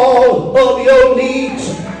supplied all of your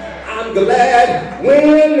needs. I'm glad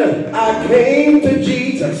when I came to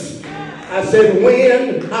Jesus. I said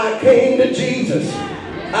when I came to Jesus,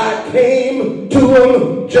 I came to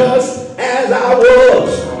him just as I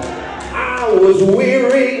was. I was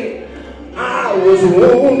weary. I was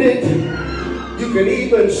wounded. You can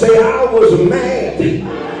even say I was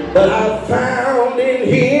mad. But I found in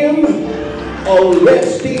him a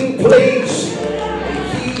resting place.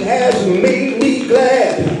 He has made me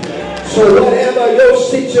glad. So whatever your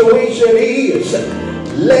situation is,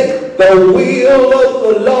 let the will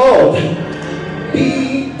of the Lord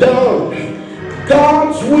be done.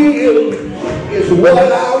 God's will is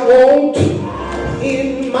what I want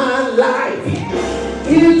in my life.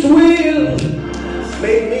 His will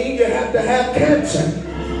may mean you have to have cancer.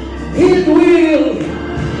 His will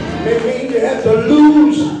may mean you have to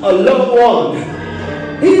lose a loved one.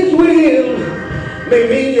 His will may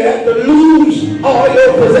mean you have to lose all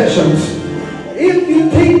your possessions. If you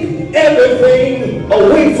take everything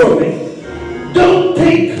away from me, don't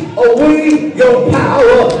take away your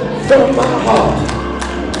power from my heart.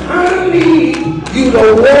 I need you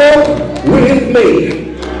to walk with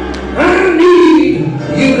me. I need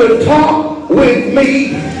you to talk with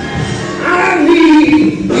me. I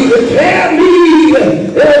need you to tell me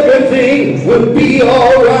everything will be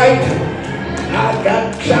all right. I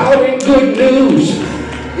got shouting good news.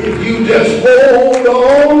 If you just hold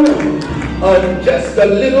on just a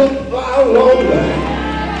little while longer,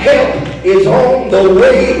 help is on the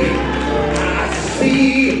way. I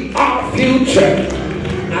see our future.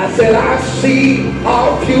 I said I see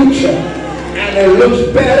our future, and it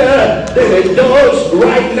looks better than it does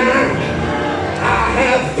right now. I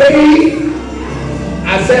have faith.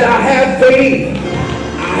 I said I have faith.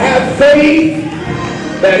 I have faith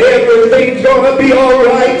that everything's gonna be all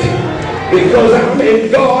right because I'm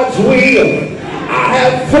in God's will. I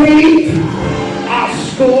have faith our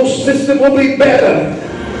school system will be better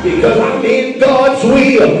because I'm in God's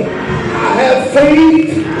will. I have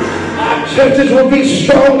faith our churches will be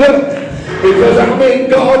stronger because I'm in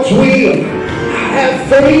God's will. I have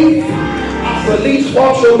faith our police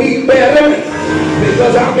force will be better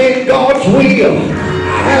because I'm in God's will.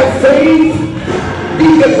 I have faith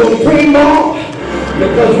deacons will pray more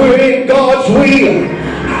because we're in God's will.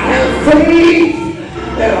 I have faith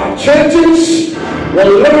that our churches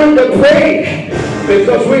will learn to pray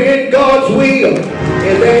because we're in God's will.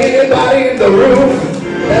 Is there anybody in the room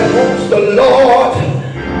that wants the Lord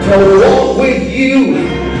to walk with you,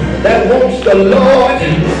 that wants the Lord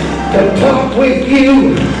to talk with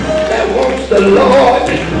you, that wants the Lord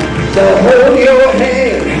to hold your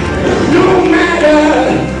hand? No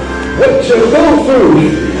matter what you go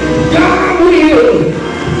through, God will.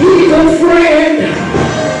 He's a friend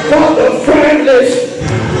for the friendless.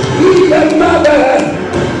 He's a mother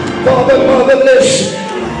for the motherless.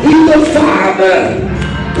 He's a father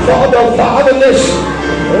for the fatherless.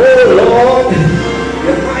 Oh Lord,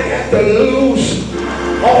 you might have to lose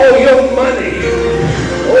all your money.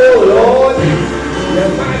 Oh Lord, you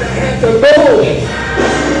might have to go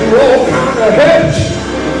through all kind of hurt.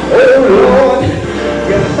 Oh Lord,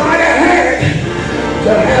 you might have had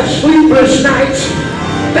to have sleepless nights.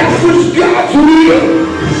 That was God's will.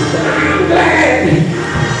 I'm glad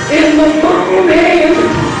in the morning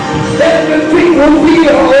that everything will be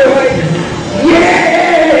all right.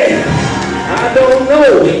 Yeah, I don't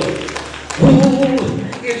know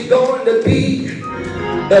who is going to be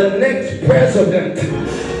the next president,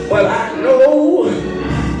 but I know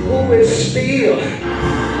who is still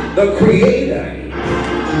the creator,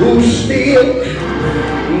 who's still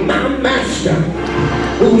my master,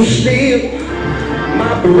 who's still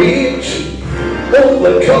my bridge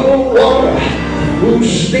over troubled water,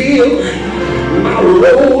 who's still my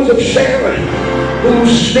rose of Sharon,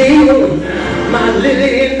 who's still my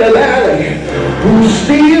lily in the valley, who's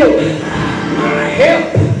still my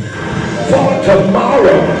help for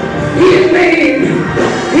tomorrow. His name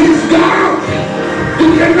is God. Do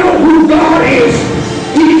you know who God is?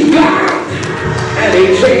 He's God, and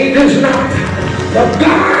he changes not. For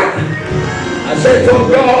God, I said, for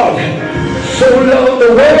God so loved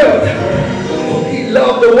the world, he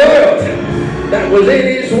loved the world that was in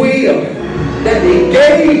his will, that he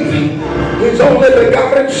gave his only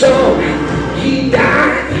begotten son. He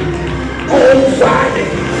died on Friday.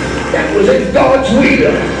 That was in God's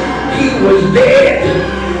will. He was dead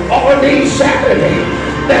on Saturday.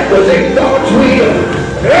 That was in God's will.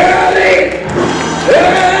 Early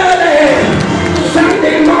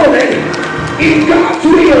Sunday morning in God's